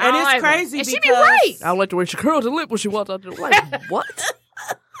 And it's crazy and because she be right. I don't like the way she curls her lip when she walks out there. Like, what?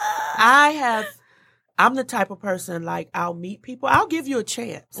 I'm the type of person, like, I'll meet people. I'll give you a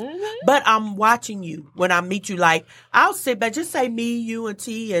chance. But I'm watching you when I meet you. Like, I'll sit back, just say me, you, and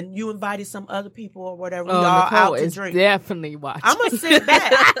T, and you invited some other people or whatever. We all out to drink. Definitely watch. I'm going to sit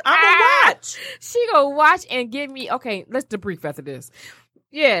back. I'm going to watch. She going to watch and give me, okay, let's debrief after this.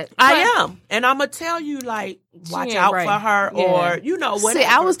 Yeah. I am. And I'm going to tell you, like, watch out for her or, whatever. See,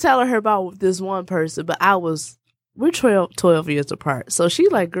 I was telling her about this one person, but we're 12 years apart. So she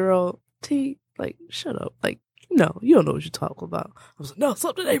like, girl, T, like, shut up. Like, no, you don't know what you're talking about. I was like, no,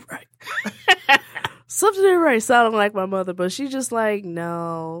 something ain't right. Something ain't right. Sounding like my mother, but she just like,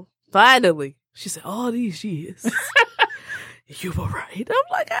 no. Finally, she said, all these years. You were right. I'm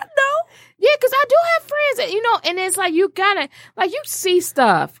like, I know. Yeah, because I do have friends that, and it's like you gotta, like, you see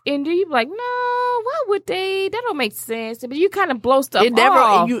stuff and you be like, no, why would they? That don't make sense. But you kind of blow stuff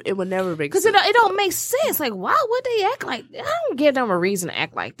off. It would never make sense. Because it don't make sense. Like, why would they act like that? I don't give them a reason to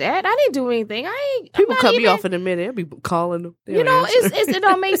act like that. I didn't do anything. People cut me off in a minute. I'll be calling them. It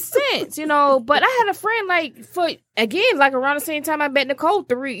don't make sense, But I had a friend, like around the same time I met Nicole,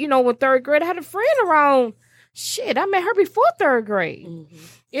 with third grade. I had a friend around. Shit, I met her before third grade,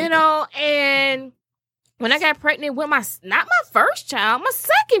 and when I got pregnant with not my first child, my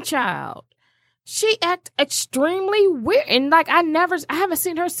second child, she acted extremely weird. And like, I haven't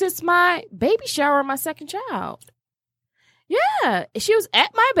seen her since my baby shower of my second child. Yeah, she was at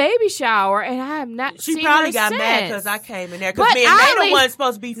my baby shower, and I have not seen her She probably got mad since. because I came in there. Because But me and I Nada wasn't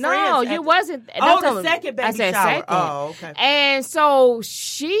supposed to be friends. No, you wasn't. The second baby I said shower. second. Oh, okay. And so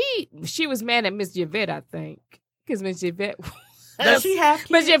she was mad at Miss Yvette, I think, because Miss Yvette. Does she have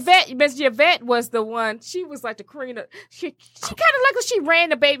kids? Miss Yvette was the one. She was like the queen of. She kind of like she ran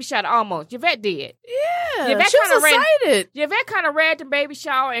the baby shower almost. Yvette did. Yeah, Yvette she was kinda excited. Yvette kind of ran the baby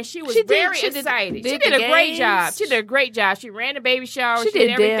shower, and she was She did- very she did- excited. did She did the a great games. job. She did a great job. She ran the baby shower. She She did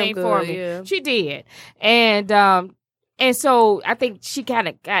did damn everything for good, me. yeah. She did, and so I think she kind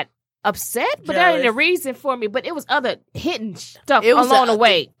of got upset, but that ain't the Jealous. reason for me. But it was other hidden stuff It was along the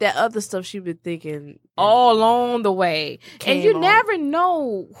way. That other stuff she been thinking All along the way, and Came you on. never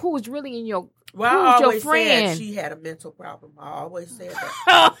know who's really in your. Well, I who's your always friend? said she had a mental problem. I always said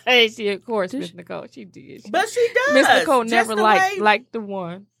that. Hey, she, of course, Miss Nicole, she did. But she does. Miss Nicole Just never the liked way the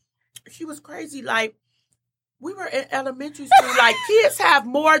one. she was crazy. Like, we were in elementary school. Like, kids have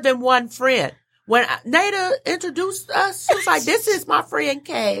more than one friend. When Nada introduced us, she was like, "This is my friend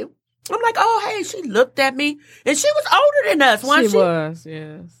Kay." I'm like, "Oh, hey." She looked at me, and she was older than us. Wasn't she? was,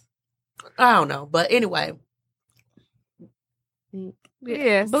 yes. I don't know, but anyway,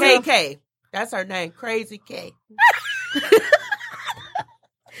 Yes. KK. That's her name, Crazy K.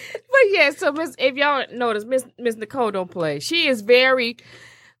 But yeah, so if y'all notice, Miss Nicole don't play. She is very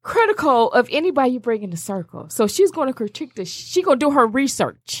critical of anybody you bring in the circle. So she's going to critique this. She's going to do her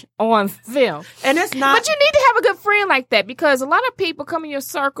research on them. And it's not. But you need to have a good friend like that, because a lot of people come in your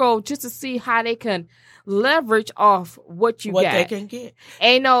circle just to see how they can leverage off what you what got. they can get.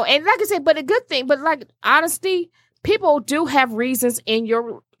 And and like I said, but a good thing, but like honesty, people do have reasons in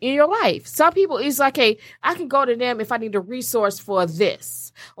your life. Some people is like, hey, I can go to them if I need a resource for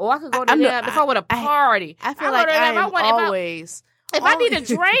this, or I can go to them if I want a party. I feel like I am always. If I need a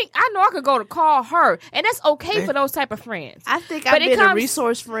drink, I know I could go to call her, and that's okay for those type of friends. I think But I've it been a comes-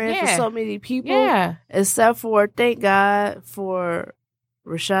 resource friend for Yeah. so many people. Yeah. Except for, thank God for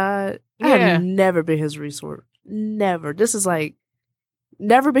Rashad. I Yeah. have never been his resource. Never. This is like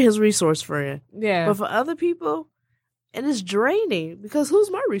never been his resource friend. Yeah. But for other people, and it's draining because who's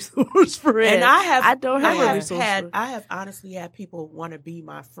my resource friend? And I don't have a have resource friend. I have honestly had people want to be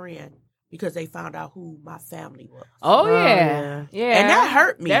my friend because they found out who my family was. Oh, Oh, yeah. Yeah. And that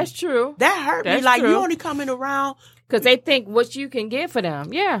hurt me. That's true. That hurt me. That's Like, true. you only coming around. Because they think what you can get for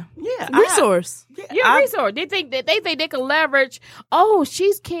them. Yeah. Yeah. Resource. You're a resource. They think they can leverage. Oh,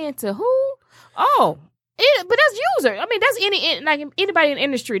 she's kin to who? Oh, but that's user. I mean, that's anybody in the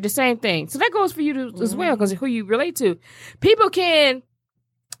industry. The same thing. So that goes for you as well, because who you relate to. People can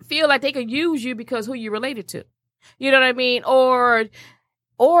feel like they could use you because who you related to. You know what I mean?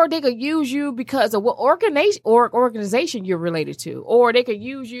 Or they could use you because of what organization you're related to, or they could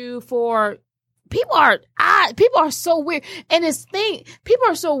use you for. People are so weird, and people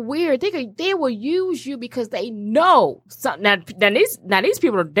are so weird. They will use you because they know something. Now these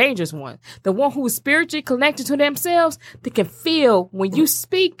people are the dangerous ones. The one who is spiritually connected to themselves, they can feel when you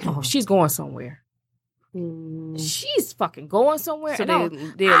speak. Oh, she's going somewhere. She's fucking going somewhere. So And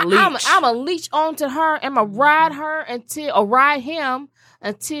they'll leech. I'm a leech onto her. I'm a ride her ride him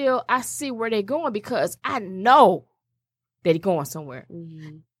until I see where they're going, because I know that he's going somewhere.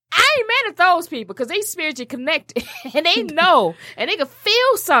 I ain't mad at those people because they spiritually connected and they know and they can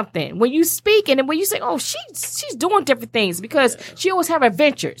feel something when you speak, and then when you say, "Oh, she's doing different things," because she always have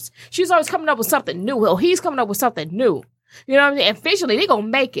adventures. She's always coming up with something new. Or he's coming up with something new. You know what I mean? And eventually they gonna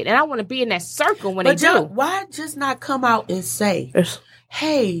make it, and I want to be in that circle when they do. Why just not come out and say,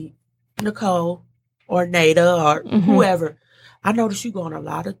 "Hey, Nicole or Nada or whoever, I noticed you go on a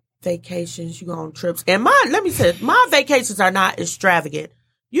lot of vacations. You go on trips, and let me say, my vacations are not extravagant.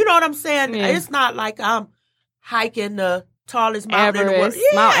 You know what I'm saying? Yeah. It's not like I'm hiking the tallest mountain in the world. Everest,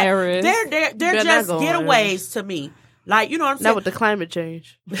 Mount Everest. They're Better just not go on getaways to me. Like, you know what I'm saying? Not with the climate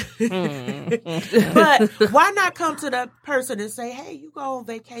change. But why not come to the person and say, "Hey, you go on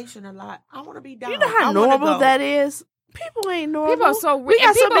vacation a lot. I want to be down. You know how I wanna normal go." that is? People ain't normal. People are so weird. We got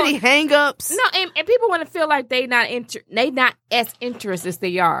And so people- many hang-ups. No, and people want to feel like they not as interested as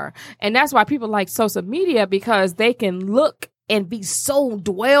they are, and that's why people like social media, because they can look and be so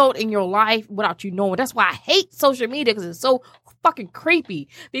dwelled in your life without you knowing. That's why I hate social media, because it's so fucking creepy.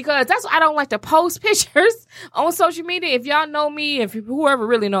 Because that's why I don't like to post pictures on social media. If y'all know me, if whoever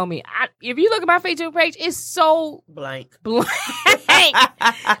really know me, if you look at my Facebook page, it's so Blank.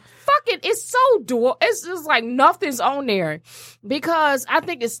 fucking, it's so dual. It's just like nothing's on there, because I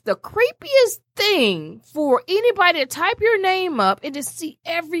think it's the creepiest thing for anybody to type your name up and to see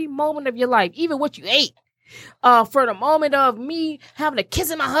every moment of your life, even what you ate. for the moment of me having a kiss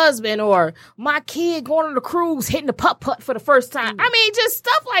with my husband or my kid going on the cruise, hitting the putt-putt for the first time. I mean, just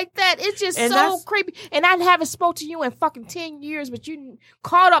stuff like that. It's just so creepy. And I haven't spoke to you in fucking 10 years, but you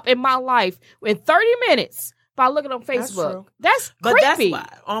caught up in my life in 30 minutes by looking on Facebook. That's creepy. But that's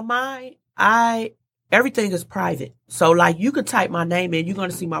why on mine, everything is private. So, like, you could type my name in, you're going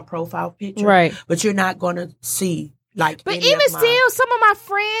to see my profile picture. Right. But you're not going to see, like, but even still, some of my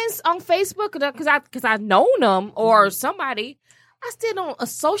friends on Facebook, because I know them or somebody, I still don't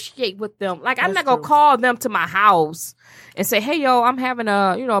associate with them. Like, I'm not going to call them to my house and say, hey, yo, I'm having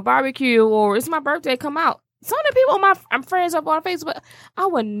a barbecue or it's my birthday, come out. Some of the people I'm friends up on Facebook, I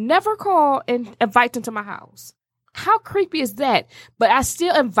would never call and invite them to my house. How creepy is that? But I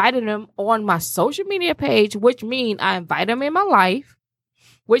still invited them on my social media page, which means I invite them in my life,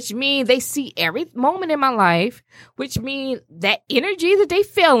 which means they see every moment in my life, which means that energy that they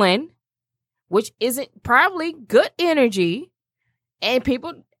feeling, which isn't probably good energy. And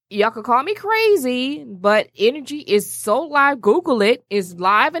people, y'all could call me crazy, but energy is so live. Google it. It's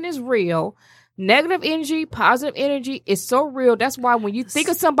live and it's real. Negative energy, positive energy is so real. That's why when you think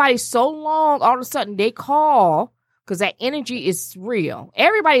of somebody so long, all of a sudden they call because that energy is real.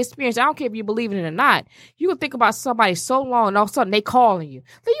 Everybody experiences, I don't care if you believe in it or not. You can think about somebody so long and all of a sudden they calling you.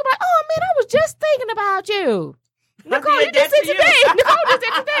 Then you're like, oh man, I was just thinking about you. Nicole, you just did today. Nicole just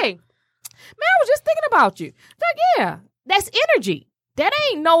did today. Man, I was just thinking about you. Like, yeah, that's energy. That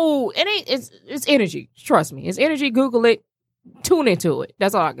ain't it's energy. Trust me. It's energy. Google it. Tune into it.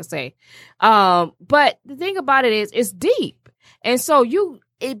 That's all I can say. But the thing about it is, it's deep. And so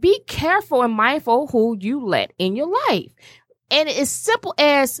be careful and mindful who you let in your life. And it's simple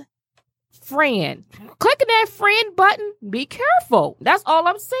as friend. Clicking that friend button, be careful. That's all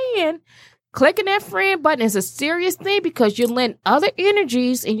I'm saying. Clicking that friend button is a serious thing because you're letting other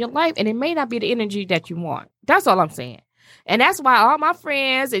energies in your life and it may not be the energy that you want. That's all I'm saying. And that's why all my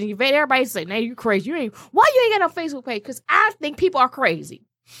friends and everybody say, "Nah, you crazy. Why you ain't got no Facebook page?" Because I think people are crazy.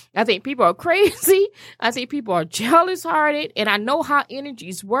 I think people are crazy. I think people are jealous-hearted, and I know how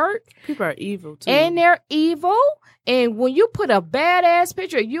energies work. People are evil too, and they're evil. And when you put a badass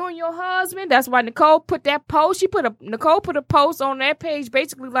picture of you and your husband, that's why Nicole put that post. Nicole put a post on that page,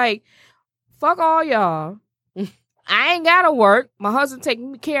 basically like, "Fuck all y'all. I ain't gotta work. My husband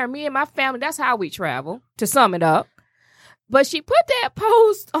taking care of me and my family. That's how we travel." To sum it up. But she put that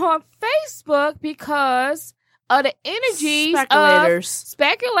post on Facebook because of the energies of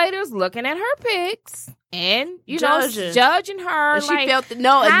speculators looking at her pics and, judging her. And like,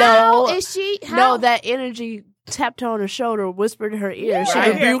 she felt that energy tapped her on her shoulder, whispered in her ear. Yeah. She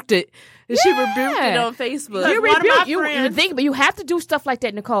rebuked it. And she rebuked it on Facebook. You think, but you have to do stuff like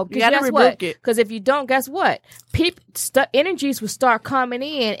that, Nicole. You got to rebuke it. Because if you don't, guess what? Energies will start coming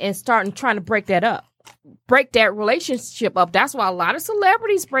in and trying to break that up. Break that relationship up. That's why a lot of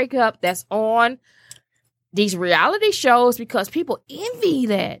celebrities break up that's on these reality shows because people envy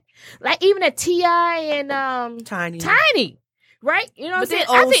that. Like even at T.I. and Tiny, right? You know what I'm saying?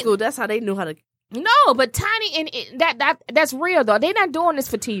 Old school. That's how they knew how to. No, but Tiny and that's real though. They're not doing this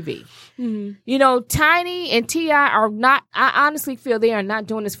for TV. Mm-hmm. You know, Tiny and T.I. are not. I honestly feel they are not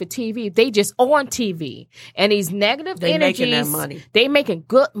doing this for TV. They just on TV, and these negative energies. Making that money. They making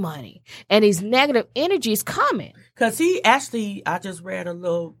good money, and these negative energies coming. Because he actually, I just read a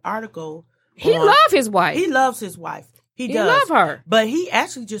little article. He loves his wife. He loves his wife. He does love her, but he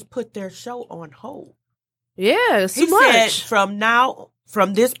actually just put their show on hold. Yeah, it's he too much. Said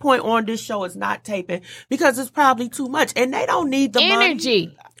from this point on, this show is not taping because it's probably too much, and they don't need the energy.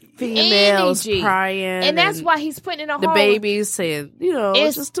 Money. Females crying, and that's why he's putting in a the whole, babies saying,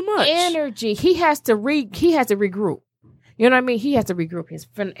 it's just too much energy. He has to regroup. You know what I mean? He has to regroup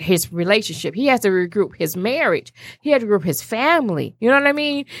his relationship. He has to regroup his marriage. He has to regroup his family. You know what I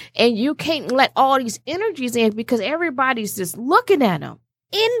mean? And you can't let all these energies in because everybody's just looking at him.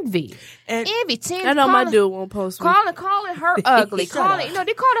 Envy. I know my dude won't post me. Calling her ugly. They call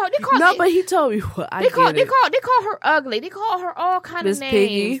her. No, but he told me what. They call her ugly. They call her all kind of names.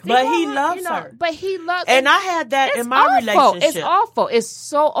 Piggy. But he loves her. But he loves. And I had that in my relationship. It's awful. It's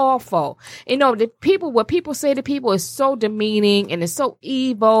so awful. What people say to people is so demeaning and it's so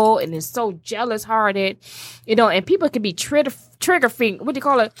evil and it's so jealous hearted. And people can be trigger finger. What do you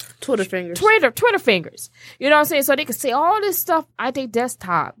call it? Twitter fingers. Twitter fingers. You know what I'm saying? So they can say all this stuff at their desktop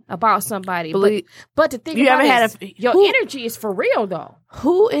about somebody. But the thing about it is, your energy is for real though.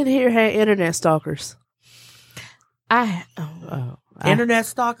 Who in here had internet stalkers? Internet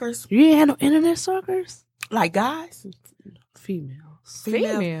stalkers? You ain't had no internet stalkers? Like guys?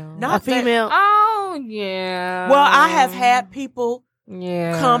 Females. Not female. Oh yeah. Well, I have had people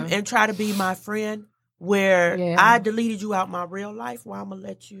come and try to be my friend where I deleted you out my real life. Why I'm gonna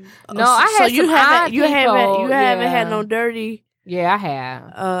let you? No, I had. So you haven't had no dirty. Yeah, I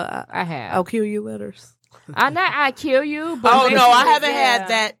have. I have. I'll kill you letters. I kill you. But I haven't had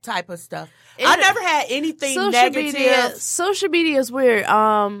that type of stuff. I never had anything negative. Social media is weird.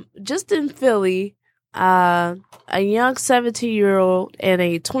 Just in Philly, a young 17-year-old and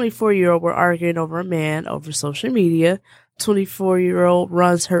a 24-year-old were arguing over a man over social media. 24-year-old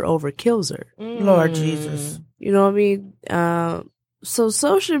runs her over, kills her. Lord Jesus. You know what I mean? So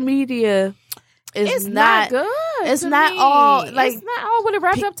social media is not good. It's not all like it's not all what it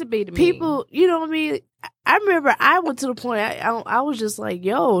wrapped up to be to me. People, you know what I mean? I remember I went to the point I was just like,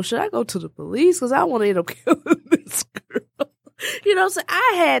 yo, should I go to the police? Because I want to end up killing this girl. You know what I'm saying?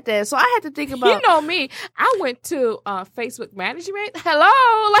 I had that. So I had to think about... You know me. I went to Facebook management.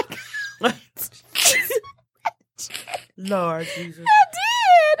 Hello? Like... Lord Jesus. I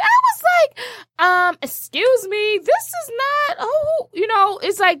did. I was like, excuse me, this is not...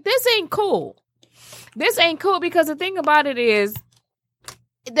 it's like, this ain't cool. This ain't cool because the thing about it is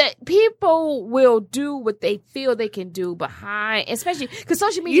that people will do what they feel they can do behind, especially because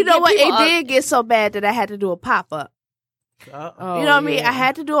social media. You know what? It did get so bad that I had to do a pop-up. Uh-oh. You know what I mean? I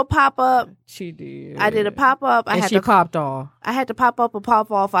had to do a pop-up. She did. I did a pop-up. She popped off. I had to pop up and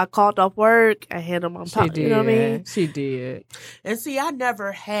pop off. I called off work. I had them on pop. She did. You know what I mean? She did. And see, I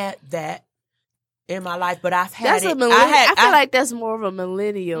never had that in my life, but I've had it. I feel like that's more of a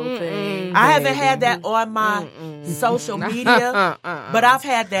millennial thing. I haven't had that on my social media, but I've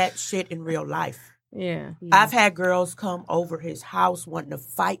had that shit in real life. Yeah. I've had girls come over his house wanting to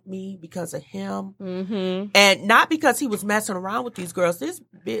fight me because of him. And not because he was messing around with these girls. This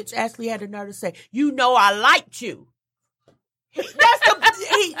bitch actually had the nerve to say, I liked you. You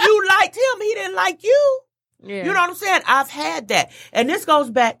liked him. He didn't like you. Yeah. You know what I'm saying? I've had that. And this goes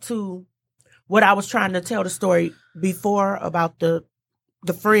back to what I was trying to tell the story before about the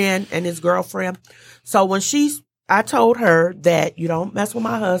friend and his girlfriend. So when I told her that you don't mess with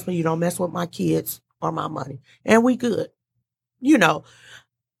my husband, you don't mess with my kids or my money, and we good,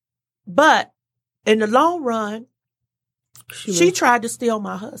 But in the long run, she tried to steal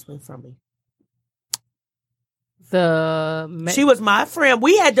my husband from me. She was my friend.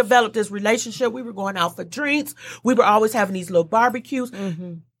 We had developed this relationship. We were going out for drinks. We were always having these little barbecues.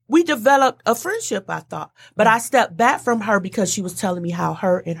 We developed a friendship, I thought. But I stepped back from her because she was telling me how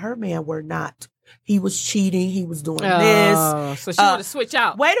her and her man were not. He was cheating. He was doing this. So she wanted to switch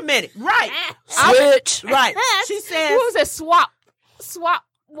out. Wait a minute. Right. Switch. Right. She says. Who was it? Swap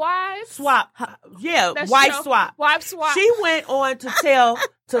wives? Swap. Yeah. Swap. Wife swap. She went on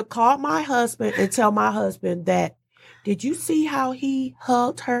to call my husband and tell my husband that, did you see how he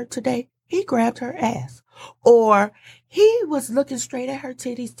hugged her today? He grabbed her ass. Or he was looking straight at her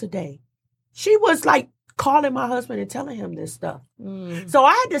titties today. She was like calling my husband and telling him this stuff. So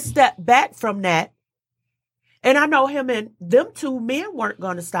I had to step back from that. And I know him and them two men weren't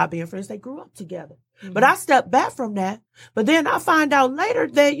going to stop being friends. They grew up together. But I stepped back from that. But then I find out later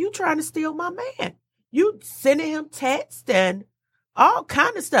that you trying to steal my man. You sending him texts and all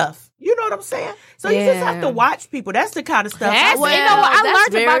kind of stuff. You know what I'm saying? So you just have to watch people. That's the kind of stuff. I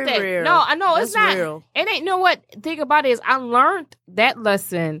learned about that. Real. No, I know it's not. Real. It ain't. Know what? Thing about it is, I learned that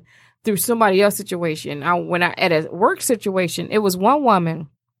lesson through somebody else's situation. When I at a work situation, it was one woman.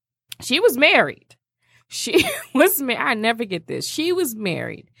 She was married. She was married. I never get this. She was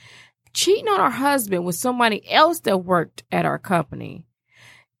married, cheating on her husband with somebody else that worked at our company,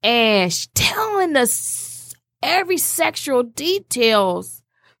 and she telling us every sexual details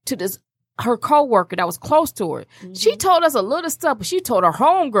to her coworker that was close to her. She told us a little stuff, but she told her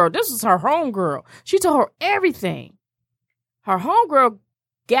homegirl. This was her homegirl. She told her everything. Her homegirl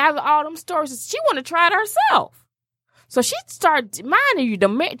gathered all them stories. She wanted to try it herself. So she started, minding you,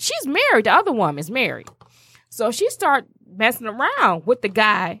 she's married. The other woman's married. So she started messing around with the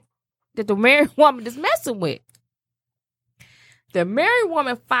guy that the married woman is messing with. The married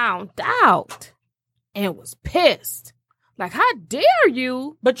woman found out and was pissed. Like, how dare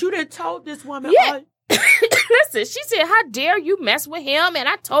you? But you didn't told this woman. Yeah. Listen, she said, how dare you mess with him? And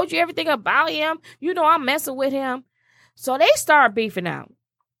I told you everything about him. You know I'm messing with him. So they started beefing out.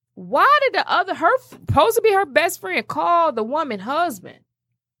 Why did her supposed to be her best friend, call the woman husband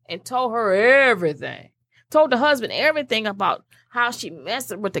and told her everything? Told the husband everything about how she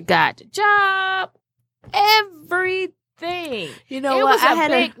messed with the guy at the job. Everything. You know it what? was a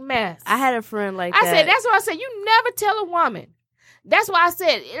big mess. I had a friend like that. I said, that's why I said, you never tell a woman. That's why I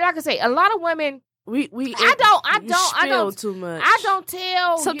said, like I say, a lot of women We I don't too much. I don't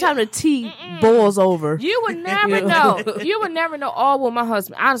tell. Sometimes the tea boils over. You would never know. You would never know all what my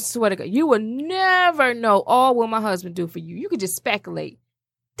husband. I swear to God, you would never know all what my husband do for you. You could just speculate.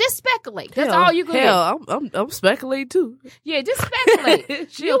 Just speculate. That's all you can do. I'm speculating too. Yeah, just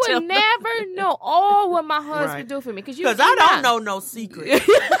speculate. You would never know all what my husband do for me because I don't know no secret. Wait a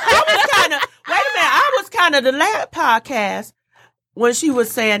minute. I was kind of the last podcast when she was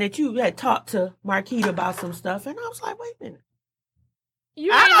saying that you had talked to Marquita about some stuff, and I was like, wait a minute.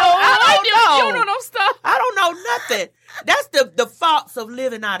 You don't know no stuff. I don't know nothing. That's the faults of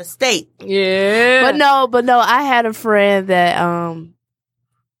living out of state. Yeah. But no, I had a friend that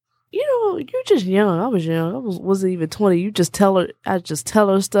you're just young. I was young. I wasn't even 20. I just tell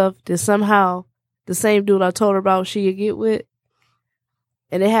her stuff that somehow the same dude I told her about she'd get with.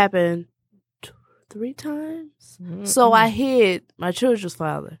 And it happened 3 times. Mm-hmm. So I hid my children's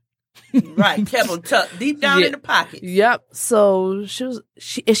father. Right, kept them tucked deep down in the pocket. Yep. So she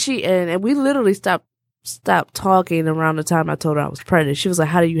we literally stopped talking around the time I told her I was pregnant. She was like,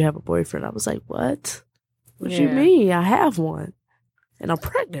 "How do you have a boyfriend?" I was like, "What? What you mean? I have one, and I'm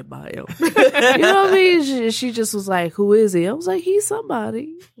pregnant by him." You know what I mean? She just was like, "Who is he?" I was like, "He's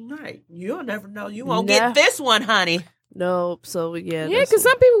somebody." Right. You'll never know. You won't get this one, honey. Nope. So yeah, because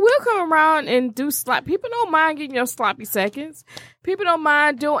some people will come around and do People don't mind getting your sloppy seconds. People don't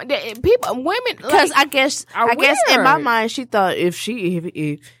mind doing that. Women, because I guess in my mind she thought if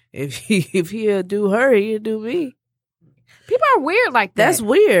he'll do her, he'll do me. People are weird like that. That's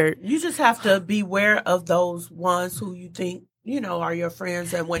weird. You just have to beware of those ones who you think are your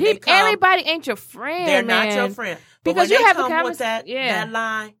friends, and when they come, everybody ain't your friend. They're not your friend because you have come with that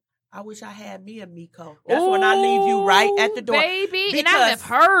line. I wish I had me a Miko. That's when I leave you right at the door, baby. And I have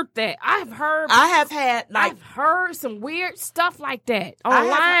heard that. I've heard some weird stuff like that on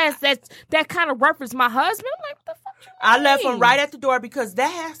lines that kind of reference my husband. I'm like, what the fuck? I left him right at the door because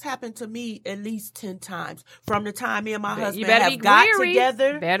that has happened to me at least 10 times from the time me and my husband have got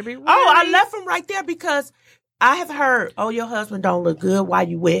together. Better be weary. I left him right there because I have heard, your husband don't look good. Why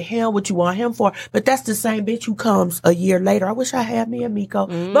you with him? What you want him for? But that's the same bitch who comes a year later. I wish I had me a Miko.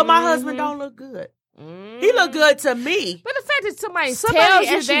 Mm-hmm. But my husband don't look good. Mm-hmm. He look good to me. But the fact that somebody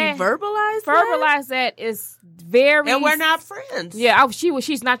tells you that, verbalize that is very... And we're not friends. Yeah,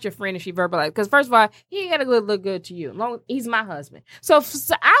 she's not your friend if she verbalized. Because first of all, he ain't got to look good to you. He's my husband. So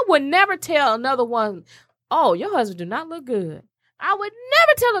I would never tell another one, your husband do not look good. I would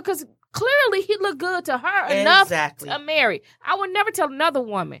never tell her because... Clearly, he looked good to her enough to marry. I would never tell another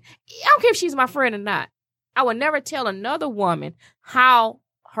woman. I don't care if she's my friend or not. I would never tell another woman how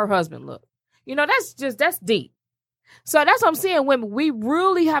her husband looked. That's deep. So that's what I'm saying. Women, we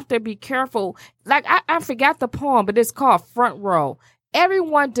really have to be careful. Like, I forgot the poem, but it's called Front Row.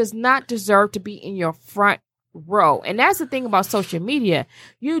 Everyone does not deserve to be in your front row. And that's the thing about social media.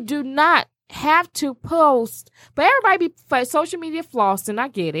 You do not have to post. But everybody be social media flossing. I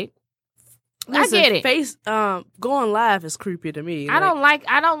get it. Listen, I get it. Going live is creepy to me. I don't like,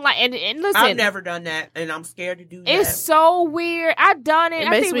 and listen. I've never done that, and I'm scared to do that. It's so weird. I've done it.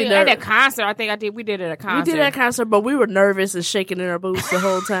 I think at a concert. We did it at a concert. We did it at a concert, but we were nervous and shaking in our boots the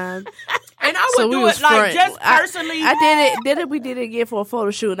whole time. And I would do it like just personally. I did it. We did it again for a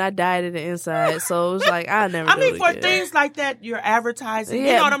photo shoot, and I died in the inside. So it was like I never. I mean, for things like that, you're advertising.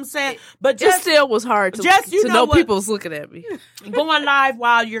 You know what I'm saying? But it still was hard to know people's looking at me. Going live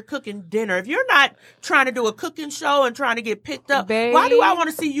while you're cooking dinner. If you're not trying to do a cooking show and trying to get picked up, why do I want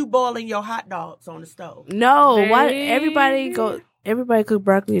to see you boiling your hot dogs on the stove? No, why everybody cook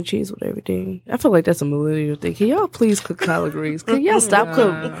broccoli and cheese with everything. I feel like that's a millennial thing. Can y'all please cook collard greens? Can y'all stop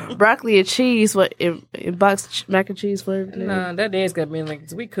cooking broccoli and cheese in boxed mac and cheese for everything? No, that is gonna be like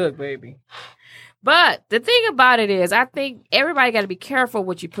we cook, baby. But the thing about it is, I think everybody got to be careful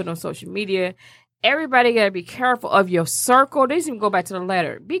what you put on social media. Everybody got to be careful of your circle. This even go back to the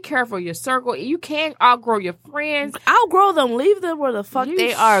letter. Be careful of your circle. You can't outgrow your friends. Outgrow them. Leave them where the fuck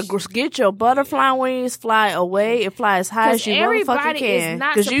they are. Get your butterfly wings. Fly away and fly as high as you motherfucking can.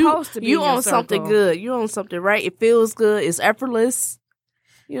 Because you own something good. You own something right. It feels good. It's effortless.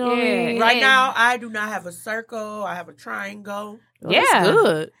 You know what I mean? Right now, I do not have a circle. I have a triangle. That's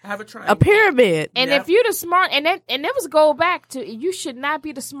good. I have a triangle. A pyramid. And if you're the smart, and that was go back to, you should not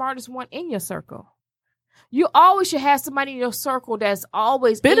be the smartest one in your circle. You always should have somebody in your circle that's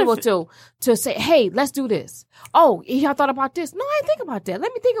always able to say, hey, let's do this. Oh, y'all thought about this? No, I didn't think about that.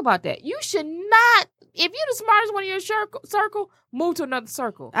 Let me think about that. You should not, if you're the smartest one in your circle, move to another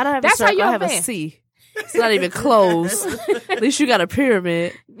circle. I don't have a circle. I have a C. It's not even close. At least you got a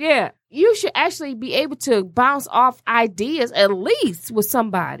pyramid. Yeah. You should actually be able to bounce off ideas at least with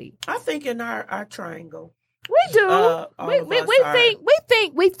somebody. I think in our triangle. We do.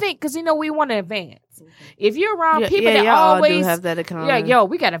 We think, because we want to advance. Mm-hmm. If you're around people that always do have that economy.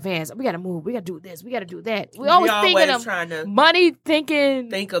 We got to advance. We got to move. We got to do this. We got to do that. We always thinking of trying to money, think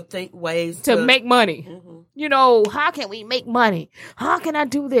ways to make money. Mm-hmm. How can we make money? How can I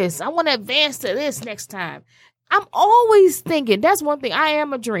do this? I want to advance to this next time. I'm always thinking. That's one thing. I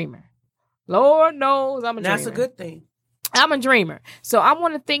am a dreamer. Lord knows I'm a dreamer. That's a good thing. I'm a dreamer. So I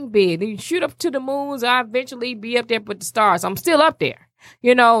want to think big. Then you shoot up to the moons. I'll eventually be up there with the stars. I'm still up there.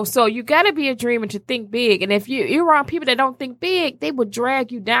 So you got to be a dreamer to think big. And if you're around people that don't think big, they will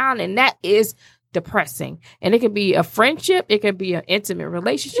drag you down. And that is depressing. And it could be a friendship. It could be an intimate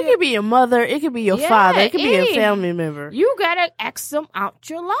relationship. It could be your mother. It could be your father. It could be a family member. You got to ask them out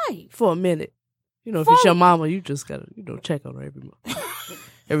your life. For a minute. If it's your mama, you just got to, check on her every month.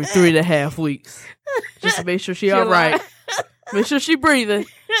 Every 3.5 weeks. Just to make sure she's all right. Make sure she's breathing.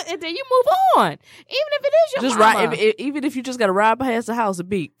 And then you move on. Even if it is your mama. Even if you just got to ride past the house and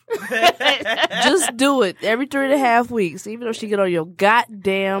beep. Just do it every 3.5 weeks. Even if she get on your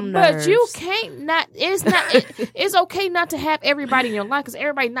goddamn nerves. But you can't not. It's okay not to have everybody in your life because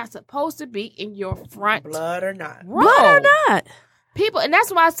everybody's not supposed to be in your front. Blood or not. Blood or not. People, and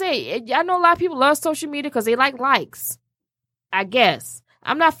that's why I say, I know a lot of people love social media because they like likes. I guess.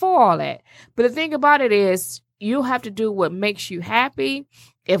 I'm not for all that. But the thing about it is, you have to do what makes you happy.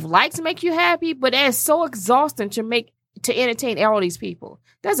 If likes make you happy, but that's so exhausting to entertain all these people.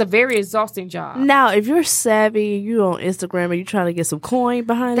 That's a very exhausting job. Now, if you're savvy, you on Instagram and you're trying to get some coin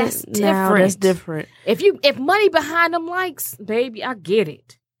behind that's it, different. That's different. If money behind them likes, baby, I get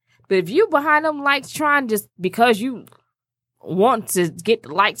it. But if you behind them likes trying just because you want to get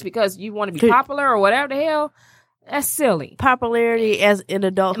the likes because you want to be popular or whatever the hell, that's silly. Popularity as in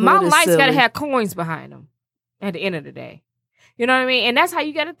adulthood My is likes silly. got to have coins behind them at the end of the day. You know what I mean? And that's how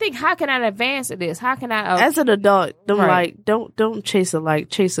you got to think. How can I advance to this? How can I? As an adult, don't chase a like,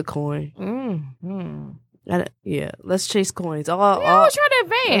 chase a coin. Mm-hmm. Let's chase coins. Always trying to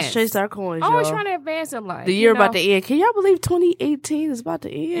advance. Let's chase our coins. Always y'all. trying to advance in life. The year about to end. Can y'all believe 2018 is about to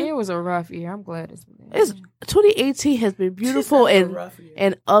end? It was a rough year. I'm glad it's 2018 has been beautiful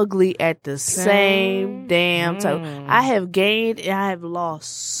and ugly at the same damn time. I have gained and I have lost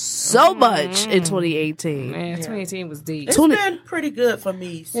so much in 2018. Man, 2018 was deep. It's been pretty good for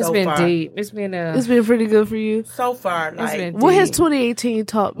me so far. It's been deep. It's been pretty good for you so far. What has 2018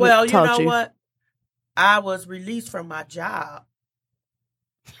 taught you? Well, you know what? I was released from my job.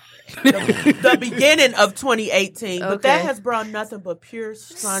 the beginning of 2018, but that has brought nothing but pure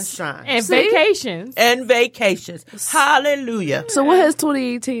sunshine and vacations. Hallelujah. So what has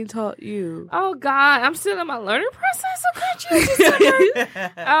 2018 taught you? Oh God, I'm still in my learning process.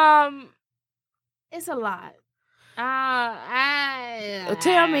 December. It's a lot.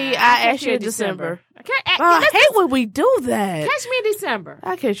 Tell me, I asked you in December. I hate when we do that. Catch me in December.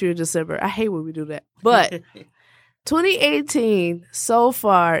 I catch you in December. I hate when we do that. But 2018 so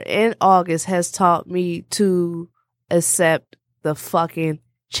far in August has taught me to accept the fucking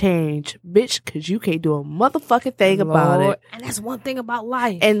change, bitch, because you can't do a motherfucking thing about it. And that's one thing about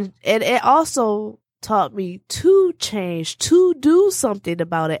life. And it also taught me to change, to do something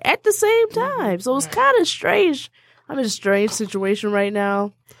about it at the same time. So it's kind of strange. I'm in a strange situation right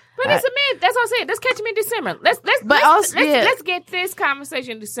now. But that's what I'm saying. Let's catch me in December. Let's get this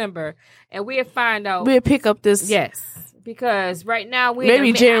conversation in December, and we'll find out. We'll pick up this. Yes, because right now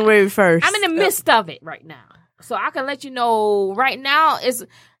maybe January 1st. I'm in the midst of it right now, so I can let you know. Right now,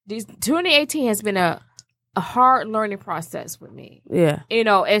 2018 has been a hard learning process with me. Yeah,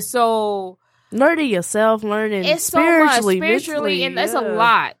 and so. Learning yourself, learning it's spiritually, so much spiritually, and it's a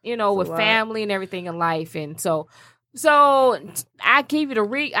lot, with family and everything in life, and so I give you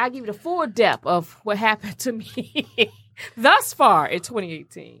the full depth of what happened to me thus far in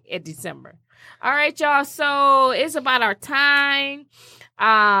 2018 in December. All right, y'all. So it's about our time.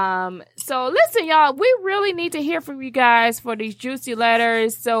 So listen, y'all, we really need to hear from you guys for these juicy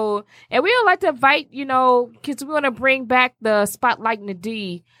letters. So, and we would like to invite, because we want to bring back the Spotlight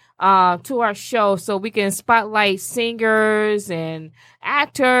Nadee to our show so we can spotlight singers and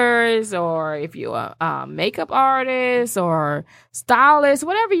actors, or if you are a makeup artist or stylist,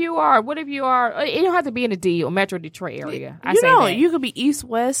 whatever you are, you don't have to be in the D or Metro Detroit area. You could be East,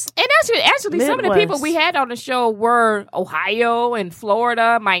 West. And actually some of the people we had on the show were Ohio and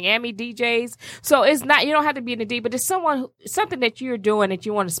Florida, Miami DJs. So it's not, you don't have to be in the D, but it's something that you're doing that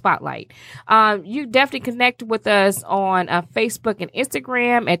you want to spotlight. You definitely connect with us on Facebook and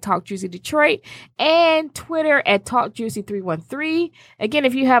Instagram at Talk Juicy Detroit, and Twitter at Talk Juicy 313. Again,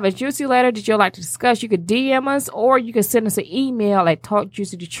 if you have a juicy letter that you'd like to discuss, you could DM us or you can send us an email at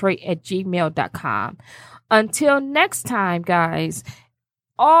talkjuicydetroit@gmail.com. Until next time, guys,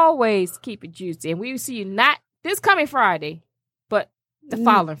 always keep it juicy. And we will see you not this coming Friday, but the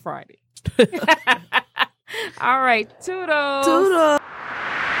following Friday. All right. Toodles. Toodles.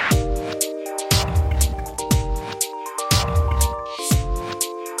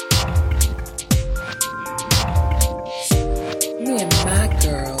 Me and my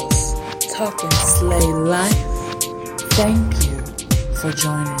girls talking slay life. Thank you for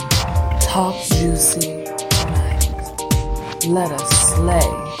joining Talk Juicy tonight. Let us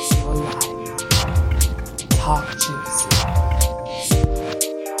slay your life. Talk Juicy.